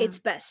Yeah. it's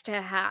best to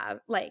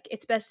have like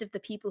it's best if the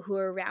people who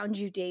are around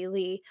you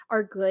daily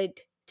are good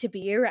to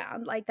be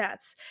around. Like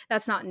that's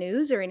not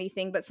news or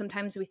anything, but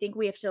sometimes we think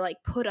we have to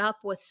like put up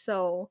with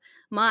so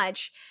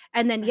much.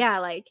 And then Right. yeah,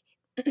 like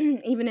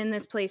even in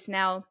this place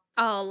now,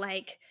 I'll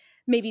like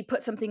maybe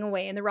put something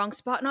away in the wrong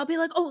spot and I'll be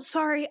like, "Oh,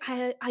 sorry.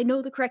 I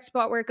know the correct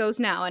spot where it goes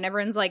now." And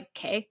everyone's like,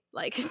 "Okay."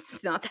 Like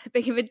it's not that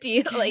big of a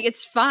deal. Like Okay.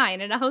 it's fine.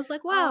 And I was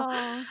like, "Wow."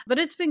 Oh. But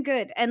it's been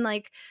good. And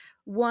like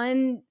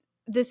one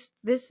this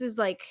is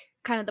like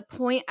kind of the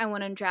point I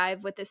want to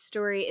drive with this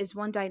story is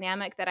one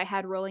dynamic that I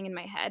had rolling in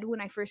my head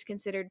when I first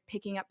considered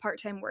picking up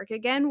part-time work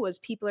again was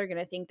people are going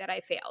to think that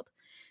I failed.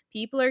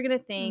 People are going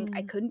to think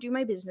I Mm. couldn't do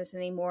my business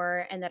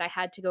anymore and that I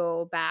had to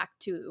go back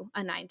to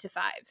a 9 to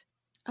 5.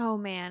 Oh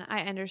man, I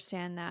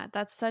understand that.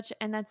 That's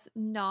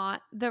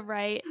not the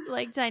right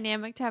like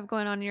dynamic to have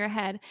going on in your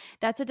head.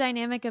 That's a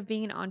dynamic of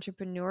being an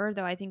entrepreneur,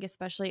 though I think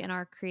especially in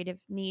our creative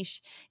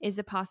niche is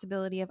the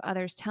possibility of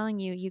others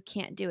telling you you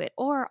can't do it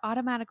or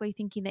automatically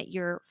thinking that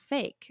you're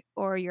fake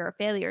or you're a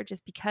failure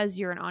just because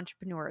you're an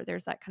entrepreneur.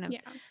 There's that kind of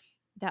Yeah.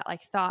 that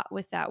like thought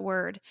with that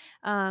word,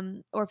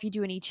 or if you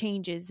do any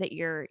changes that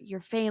you're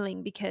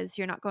failing because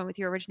you're not going with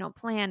your original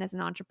plan as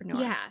an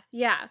entrepreneur. Yeah,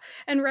 yeah.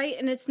 And right,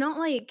 and it's not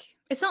like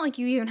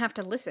you even have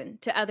to listen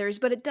to others,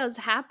 but it does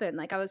happen.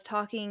 Like I was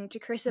talking to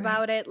Chris Right.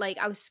 about it, like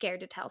I was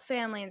scared to tell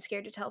family and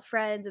scared to tell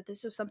friends that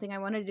this was something I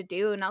wanted to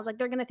do and I was like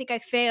they're going to think I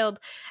failed.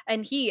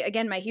 And he,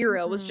 again my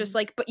hero, was just Mm-mm.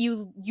 like, "But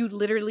you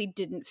literally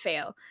didn't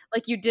fail.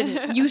 Like you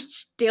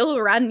still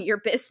run your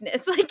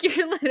business. Like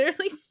you're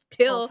literally Full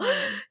still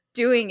time.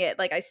 doing it.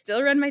 Like I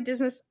still run my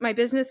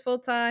business full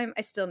time.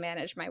 I still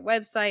manage my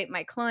website,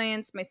 my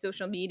clients, my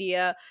social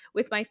media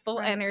with my full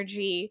Right.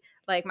 energy.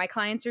 Like my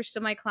clients are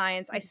still my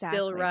clients. I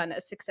still Exactly. run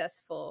a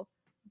successful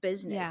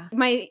business. Yeah.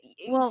 My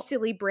Well,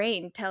 silly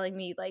brain telling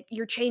me like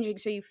you're changing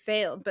so you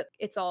failed, but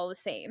it's all the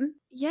same.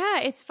 yeah,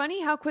 it's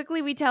funny how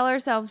quickly we tell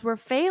ourselves we're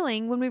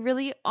failing when we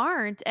really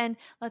aren't. And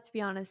let's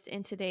be honest,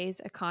 in today's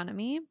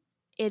economy,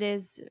 it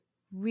is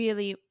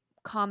really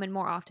common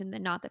more often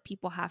than not that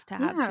people have to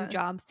have two Yeah.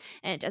 jobs.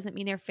 And it doesn't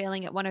mean they're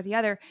failing at one or the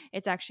other.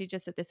 It's actually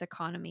just that this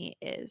economy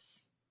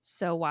is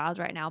so wild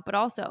right now. But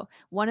also,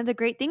 one of the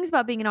great things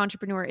about being an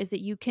entrepreneur is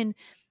that you can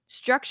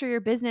structure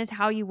your business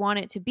how you want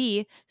it to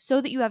be so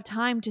that you have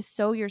time to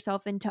sow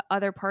yourself into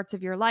other parts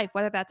of your life,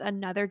 whether that's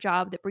another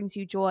job that brings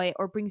you joy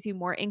or brings you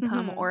more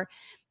income, Mhm. or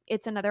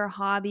it's another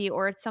hobby,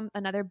 or it's some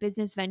another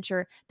business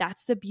venture.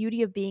 That's the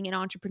beauty of being an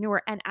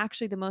entrepreneur. And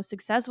actually the most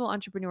successful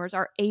entrepreneurs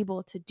are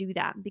able to do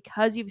that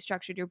because you've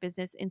structured your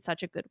business in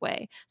such a good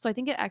way. So I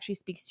think it actually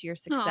speaks to your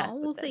Oh, success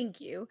with well, this.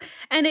 thank you.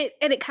 And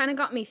it kind of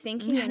got me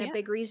thinking, and a Yeah.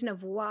 big reason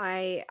of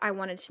why I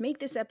wanted to make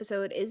this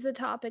episode is the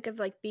topic of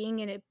like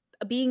being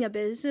a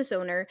business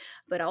owner,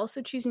 but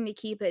also choosing to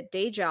keep a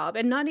day job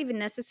and not even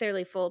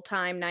necessarily full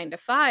time 9 to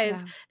 5,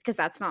 Yeah. because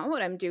that's not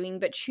what I'm doing,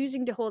 but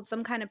choosing to hold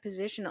some kind of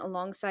position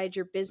alongside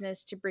your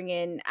business to bring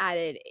in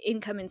added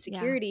income and Yeah.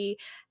 security.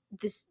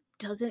 This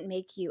doesn't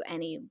make you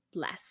any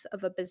less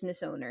of a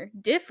business owner.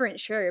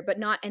 Different, sure, but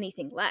not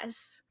anything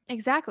less.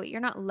 Exactly.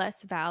 You're not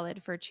less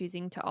valid for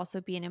choosing to also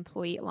be an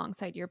employee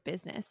alongside your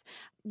business.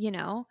 You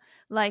know,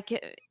 like,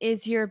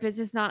 is your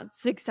business not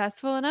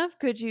successful enough?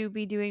 Could you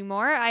be doing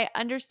more? I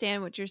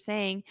understand what you're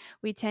saying.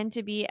 We tend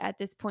to be at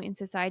this point in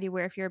society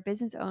where if you're a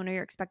business owner,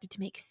 you're expected to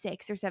make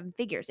 6 or 7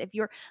 figures. If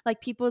you're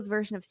like, people's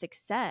version of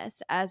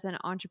success as an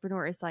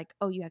entrepreneur is like,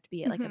 oh, you have to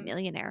be like a Mhm.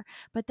 millionaire.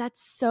 But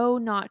that's so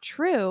not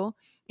true.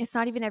 It's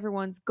not even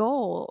everyone's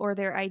goal or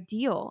their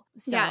ideal.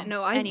 Yeah, So,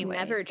 no, I've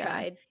never anyways,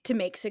 tried to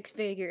make 6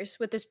 figures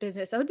with this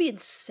business. That would be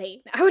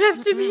insane. I would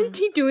have to mm-mm.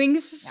 be doing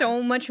Yeah.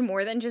 so much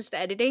more than just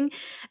editing,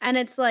 and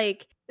it's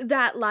like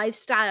that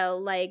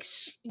lifestyle, like,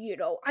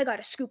 I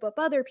gotta scoop up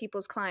other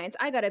people's clients.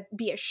 I gotta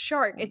be a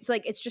shark. Right. It's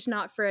like, it's just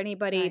not for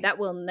anybody. Right. That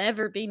will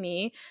never be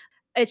me.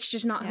 It's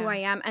just not who Yeah. I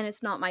am, and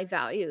it's not my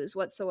values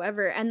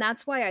whatsoever, and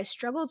that's why I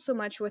struggled so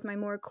much with my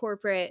more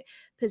corporate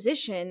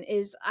position.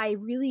 Is I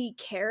really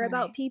care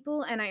about Right.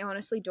 people, and I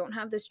honestly don't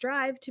have this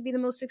drive to be the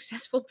most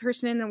successful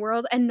person in the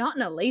world, and not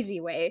in a lazy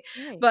way,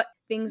 Right. but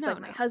things No, like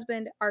my no.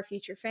 husband, our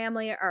future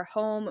family, our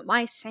home,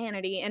 my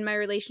sanity, and my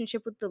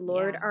relationship with the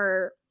Lord Yeah.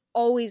 are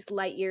always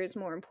light years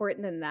more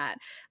important than that.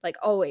 Like,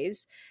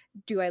 always.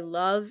 Do I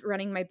love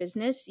running my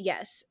business?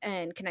 Yes.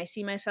 And can I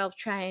see myself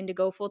trying to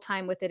go full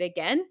time with it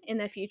again in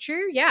the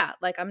future? Yeah.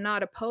 Like, I'm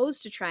not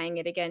opposed to trying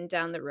it again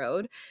down the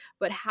road,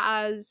 but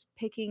has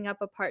picking up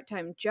a part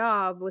time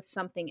job with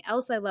something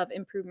else I love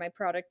improve my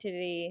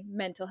productivity,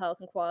 mental health,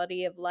 and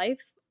quality of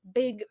life?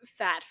 Big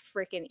fat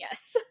freaking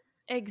yes.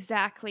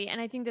 Exactly. And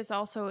I think this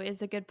also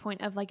is a good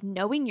point of like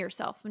knowing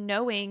yourself,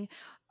 knowing,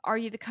 are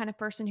you the kind of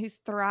person who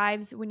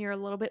thrives when you're a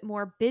little bit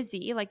more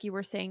busy? Like you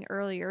were saying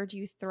earlier, do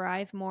you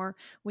thrive more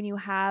when you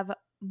have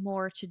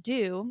more to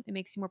do? It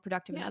makes you more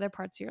productive in Yeah. other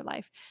parts of your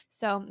life.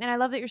 So, and I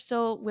love that you're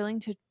still willing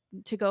to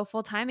go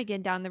full time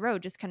again down the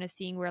road, just kind of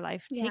seeing where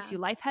life takes Yeah. you.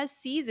 Life has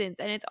seasons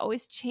and it's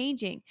always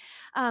changing.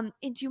 And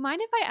do you mind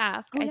if I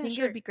ask? Oh, I yeah, think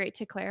it would sure. be great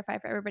to clarify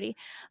for everybody,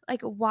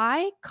 like,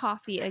 why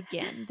coffee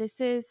again?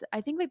 This is, I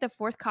think, like the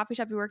fourth coffee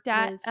shop you worked It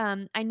at. is.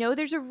 I know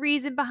there's a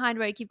reason behind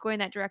why you keep going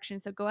that direction.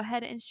 So go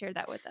ahead and share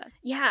that with us.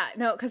 Yeah,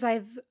 no, because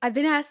I've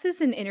been asked this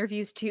in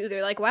interviews too.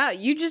 They're like, "Wow,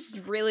 you just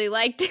really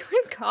like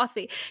doing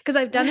coffee," because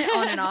I've done it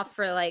on and off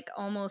for like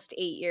almost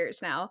 8 years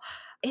now.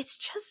 It's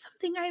just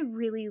something I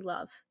really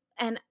love,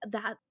 and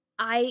that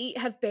I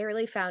have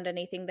barely found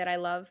anything that I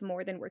love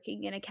more than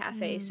working in a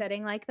cafe Mm,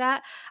 setting like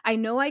that. I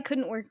know I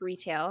couldn't work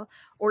retail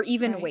or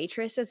even right.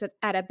 waitress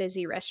at a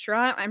busy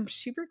restaurant. I'm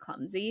super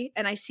clumsy,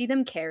 and I see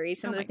them carry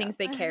some Oh of the my God. things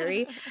they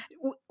carry.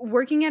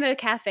 Working at a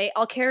cafe,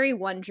 I'll carry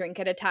one drink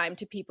at a time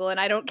to people, and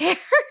I don't care.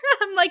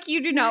 I'm like,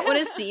 you do not want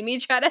to see me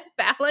try to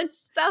balance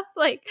stuff.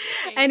 Like,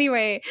 Right.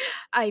 anyway,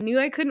 I knew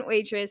I couldn't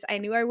waitress. I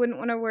knew I wouldn't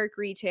want to work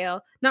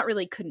retail. Not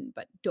really couldn't,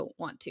 but don't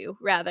want to,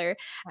 rather. Right.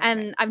 Right.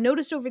 And I've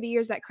noticed over the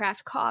years that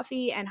craft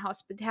coffee and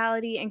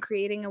hospitality and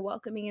creating a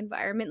welcoming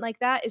environment like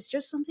that is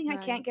just something I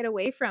can't Right. get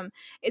away from.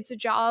 It's a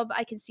job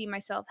I can see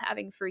myself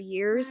having for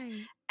years.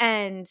 Right.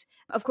 And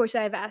of course,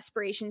 I have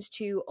aspirations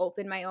to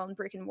open my own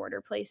brick and mortar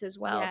place as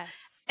well.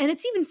 Yes. And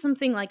it's even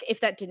something like, if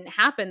that didn't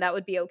happen, that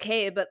would be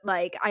okay. But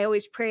like, I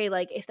always pray,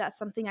 like, if that's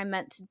something I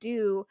meant to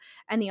do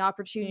and the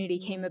opportunity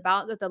came Hmm.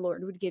 about, that the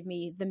Lord would give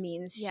me the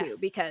means to, Yes.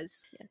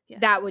 because Yes.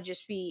 Yes. that would Yes.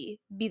 just be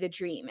the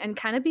dream and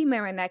kind of be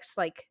my next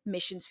like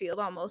missions field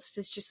almost.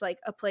 It's just like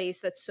a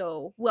place that's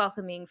so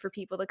welcoming for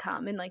people to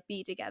come and like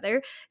be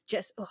together.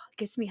 Just, oh, it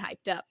gets me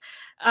hyped up.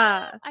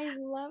 Ah, Uh I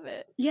love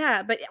it.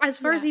 yeah, but as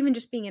far as Yeah. even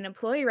just being an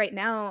employee right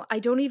now, I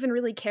don't even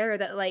really care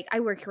that, like,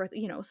 I work with,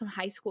 some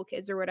high school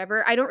kids or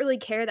whatever. I don't really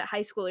care that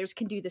high schoolers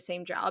can do the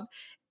same job.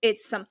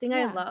 It's something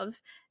I Yeah.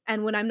 love,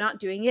 and when I'm not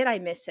doing it, I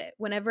miss it.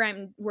 Whenever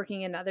I'm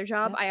working another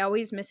job, Yep. I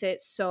always miss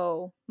it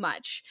so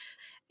much.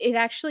 It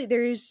actually,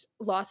 there's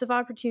lots of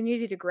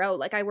opportunity to grow.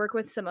 Like, I work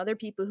with some other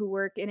people who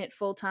work in it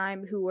full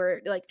time who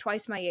were like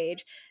twice my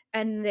age,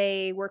 and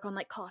they work on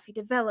like coffee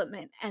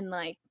development and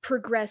like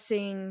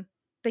progressing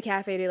the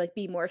cafe to like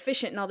be more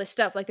efficient and all this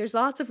stuff. Like, there's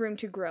lots of room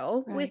to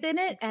grow Right. within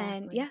it,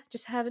 and Exactly. yeah,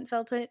 just haven't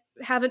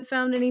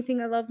found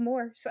anything I love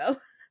more. So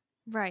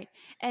Right.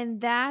 And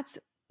that's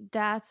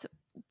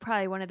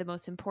probably one of the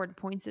most important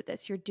points of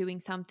this. You're doing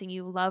something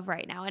you love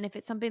right now. And if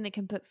it's something that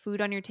can put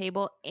food on your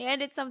table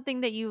and it's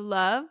something that you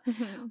love,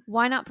 mhm.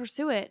 why not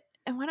pursue it?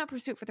 and why not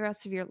pursue it for the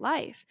rest of your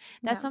life?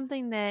 That's Yeah.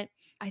 something that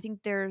I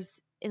think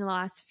there's in the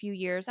last few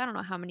years, I don't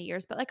know how many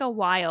years, but like a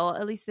while,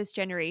 at least this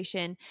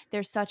generation,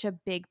 there's such a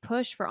big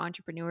push for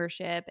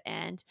entrepreneurship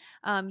and,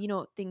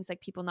 things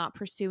like people not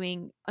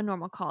pursuing a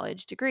normal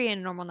college degree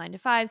and a normal 9 to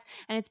 5s.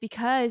 And it's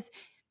because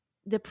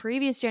the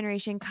previous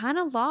generation kind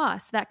of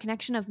lost that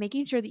connection of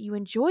making sure that you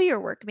enjoy your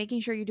work, making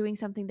sure you're doing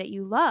something that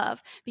you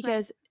love, Right.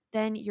 because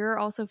then you're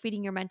also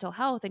feeding your mental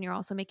health and you're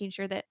also making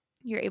sure that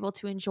you're able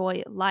to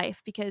enjoy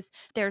life because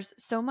there's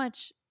so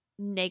much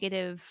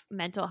negative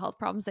mental health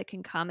problems that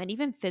can come and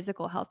even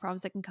physical health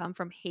problems that can come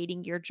from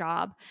hating your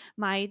job.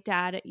 My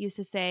dad used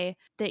to say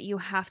that you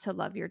have to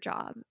love your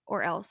job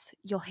or else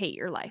you'll hate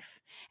your life.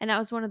 And that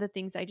was one of the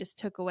things I just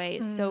took away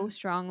so Mm.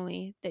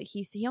 strongly that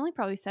he only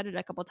probably said it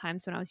a couple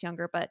times when I was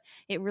younger, but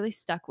it really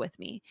stuck with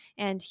me.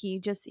 And he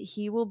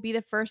will be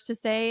the first to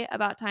say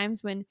about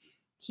times when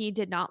he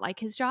did not like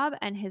his job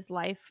and his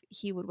life.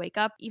 He would wake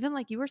up, even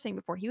like you were saying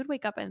before, he would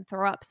wake up and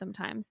throw up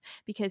sometimes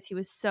because he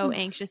was so Oh my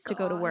anxious to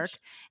go to work. gosh.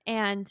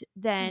 And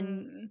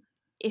then Mm.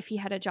 if he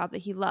had a job that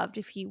he loved,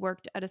 if he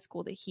worked at a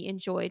school that he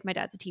enjoyed, my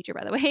dad's a teacher,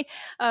 by the way,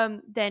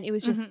 then it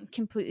was just Mhm.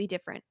 completely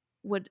different.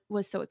 Would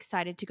was so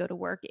excited to go to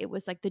work. It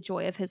was like the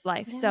joy of his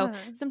life. So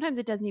Yeah. sometimes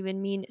it doesn't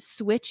even mean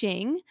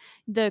switching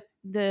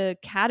the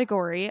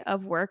category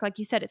of work. Like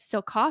you said, it's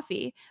still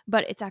coffee,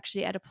 but it's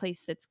actually at a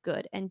place that's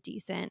good and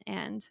decent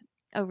and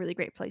a really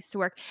great place to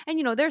work. And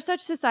there's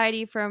such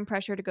society from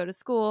pressure to go to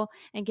school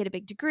and get a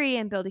big degree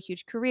and build a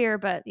huge career.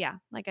 But yeah,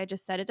 like I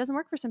just said, it doesn't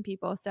work for some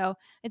people. So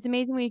it's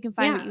amazing when you can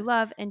find what you Yeah.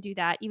 love and do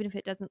that, even if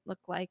it doesn't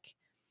look like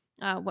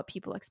what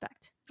people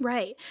expect.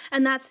 Right.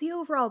 And that's the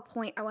overall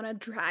point I want to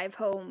drive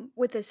home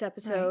with this Right.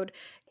 episode,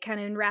 kind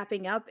of in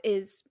wrapping up,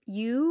 is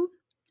you.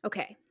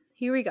 Okay,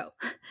 here we go.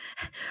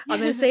 I'm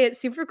going to say it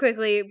super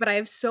quickly, but I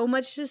have so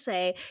much to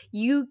say.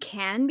 You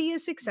can be a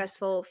Yeah.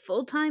 successful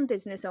full time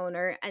business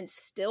owner and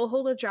still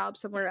hold a job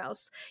somewhere Yes.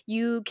 else.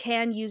 You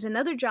can use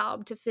another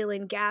job to fill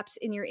in gaps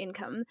in your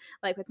income.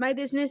 Like with my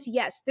business,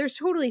 yes, there's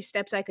totally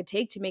steps I could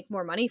take to make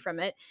more money from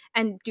it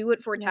and do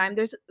it for Yeah. time.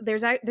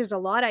 There's a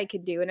lot I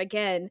could do. And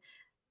again,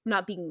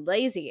 not being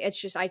lazy. It's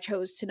just I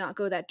chose to not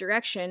go that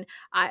direction.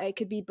 I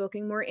could be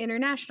booking more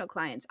international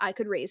clients. I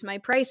could raise my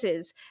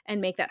prices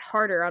and make that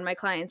harder on my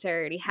clients I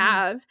already Mm.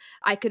 have.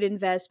 I could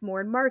invest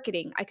more in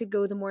marketing. I could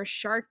go the more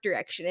shark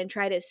direction and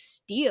try to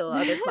steal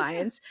other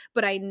clients,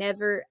 but I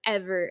never,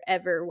 ever,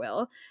 ever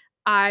will.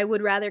 I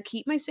would rather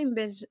keep my same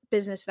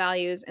business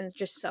values and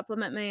just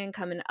supplement my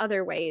income in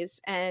other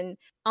ways. And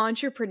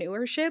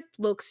entrepreneurship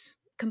looks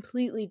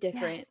completely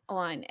different Yes.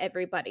 on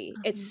everybody.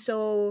 It's Mhm.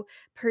 so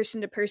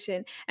person to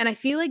person, and I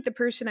feel like the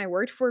person I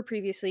worked for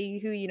previously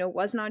who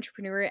was an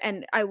entrepreneur,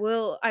 and I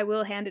will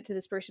hand it to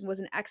this person,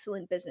 was an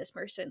excellent business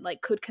person,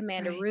 like could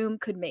command a Right. room,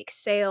 could make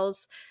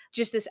sales,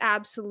 just this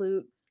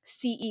absolute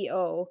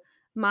CEO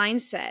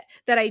mindset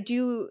that I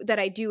do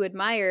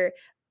admire.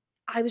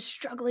 I was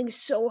struggling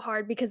so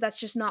hard because that's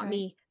just not Right.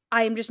 me.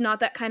 I am just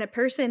not that kind of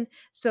person.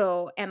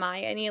 So, am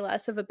I any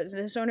less of a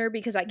business owner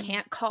because I Mm.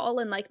 can't call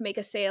and like make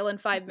a sale in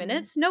 5 Mm-mm.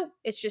 minutes? Nope,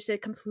 it's just a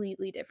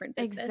completely different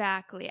business.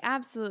 Exactly.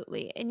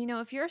 Absolutely. And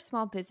if you're a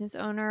small business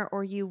owner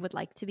or you would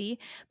like to be,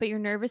 but you're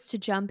nervous to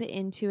jump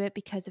into it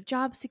because of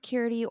job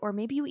security, or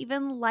maybe you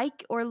even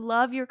like or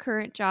love your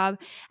current job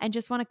and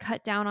just want to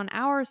cut down on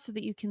hours so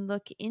that you can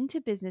look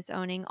into business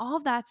owning, all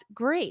of that's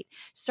great.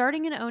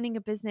 Starting and owning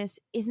a business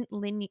isn't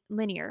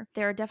linear.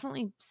 There are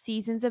definitely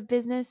seasons of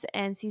business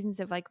and seasons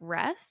of like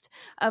rest.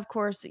 Of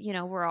course,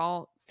 we're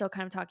all still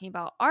kind of talking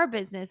about our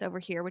business over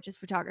here, which is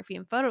photography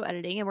and photo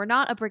editing, and we're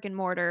not a brick and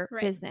mortar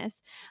Right.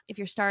 business. If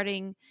you're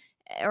starting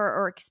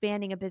or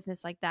expanding a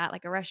business like that,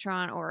 like a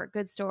restaurant or a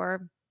good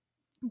store,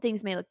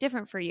 things may look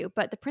different for you,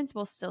 but the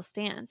principle still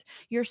stands.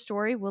 Your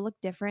story will look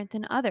different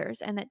than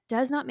others, and that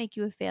does not make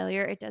you a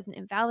failure. It doesn't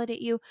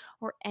invalidate you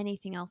or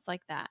anything else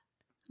like that.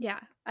 Yeah,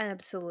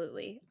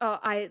 absolutely. Oh,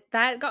 I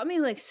that got me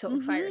like so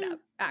fired Mm-hmm. up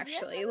Yeah.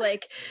 actually.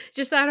 Like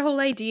just that whole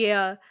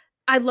idea.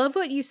 I love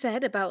what you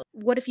said about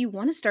what if you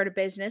want to start a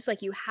business,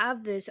 like you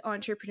have this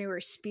entrepreneur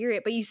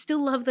spirit, but you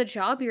still love the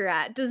job you're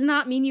at. Does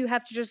not mean you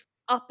have to just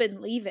up and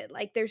leave it.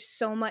 Like there's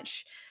so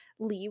much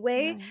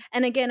leeway. Right.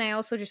 And again, I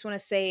also just want to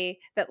say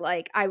that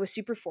like I was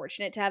super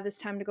fortunate to have this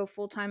time to go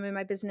full time in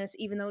my business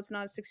even though it's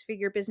not a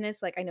six-figure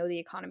business. Like I know the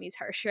economy is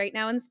harsh right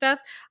now and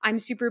stuff. I'm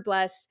super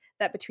blessed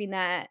that between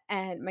that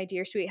and my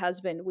dear sweet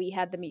husband, we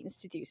had the means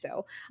to do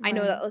so. I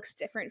know Right. that looks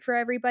different for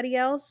everybody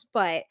else,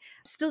 but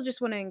still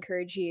just want to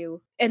encourage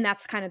you. And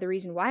that's kind of the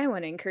reason why I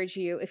want to encourage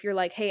you. If you're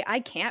like, hey,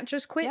 I can't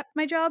just quit Yep.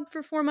 my job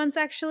for 4 months,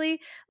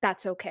 actually,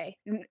 that's okay.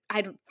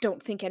 I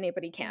don't think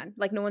anybody Yep. can.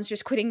 Like, no one's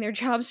just quitting their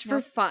jobs for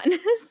Nope. fun.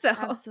 So,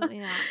 Absolutely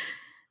not.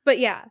 but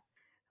yeah,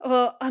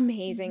 well,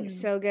 amazing. Mm-hmm.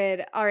 So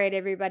good. All right,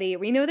 everybody.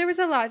 We know there was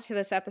a lot to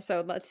this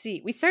episode. Let's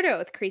see. We started out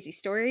with crazy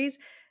stories,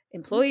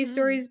 employee Mm-hmm.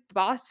 stories,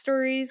 boss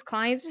stories,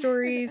 client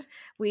stories.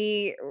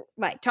 We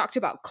like talked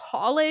about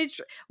college.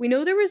 We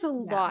know there was a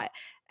Yeah. lot.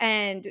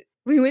 And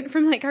We went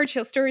from like our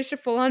chill stories to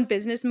full on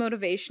business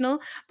motivational,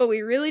 but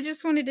we really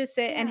just wanted to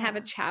sit and have a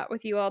Yeah. chat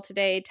with you all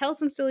today, tell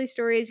some silly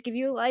stories, give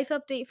you a life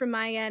update from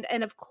my end,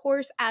 and of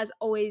course, as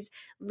always,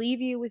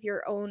 leave you with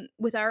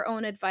our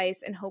own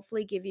advice and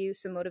hopefully give you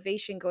some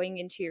motivation going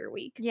into your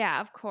week.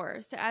 Yeah, of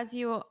course. As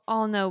you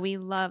all know, we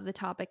love the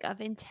topic of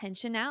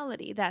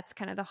intentionality. That's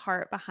kind of the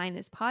heart behind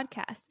this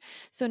podcast.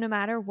 So, no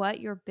matter what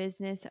your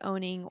business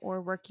owning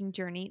or working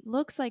journey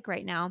looks like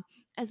right now,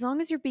 as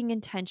long as you're being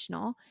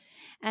intentional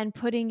and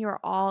putting your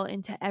all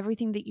into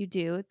everything that you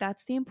do,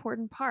 that's the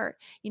important part.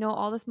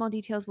 All the small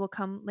details will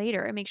come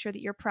later, and make sure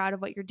that you're proud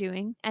of what you're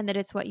doing and that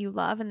it's what you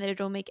love and that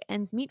it'll make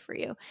ends meet for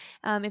you.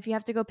 If you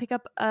have to go pick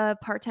up a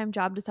part time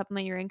job to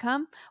supplement your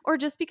income, or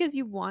just because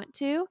you want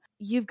to,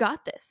 you've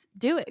got this.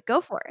 Do it. Go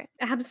for it.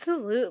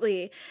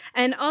 Absolutely.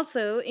 And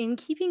also, in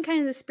keeping kind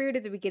of the spirit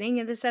of the beginning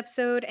of this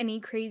episode, any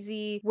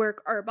crazy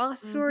work or boss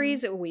Mm-hmm.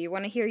 stories, we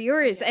want to hear Oh,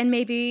 yours. yeah. And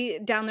maybe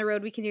down the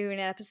road, we can do an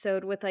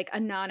episode with like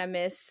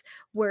anonymous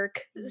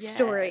work Yes.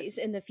 stories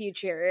in the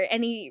future.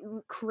 Any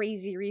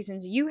crazy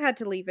reasons you had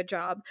to leave a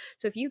job.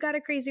 So if you got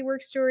a crazy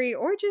work story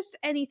or just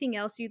anything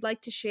else you'd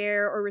like to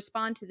share or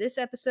respond to this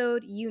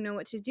episode, you know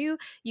what to do.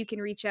 You can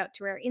reach out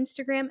to our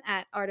Instagram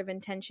at Art of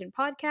Intention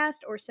Podcast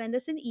or send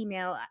us an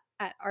email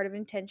at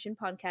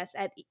artofintentionpodcast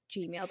at Yeah,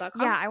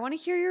 gmail.com. I want to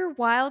hear your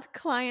wild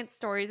client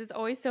stories. It's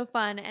always so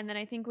fun. And then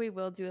I think we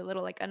will do a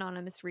little like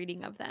anonymous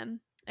reading of them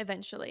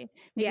eventually,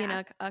 maybe in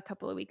Yeah. a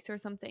couple of weeks or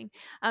something.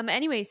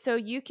 Anyway, so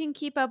you can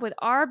keep up with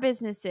our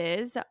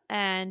businesses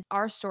and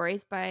our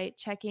stories by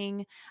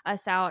checking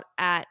us out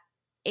at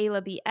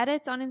Ayla B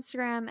Edits on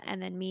Instagram, and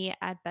then me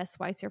at Best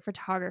Schweitzer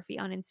Photography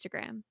on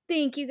Instagram.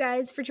 Thank you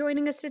guys for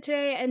joining us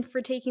today and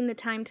for taking the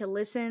time to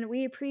listen.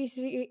 We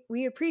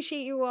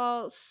appreciate you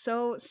all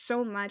so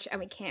much and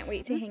we can't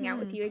wait to hang out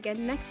with Hmm. you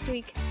again next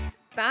week.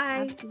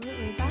 Bye.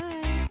 Absolutely.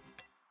 Bye.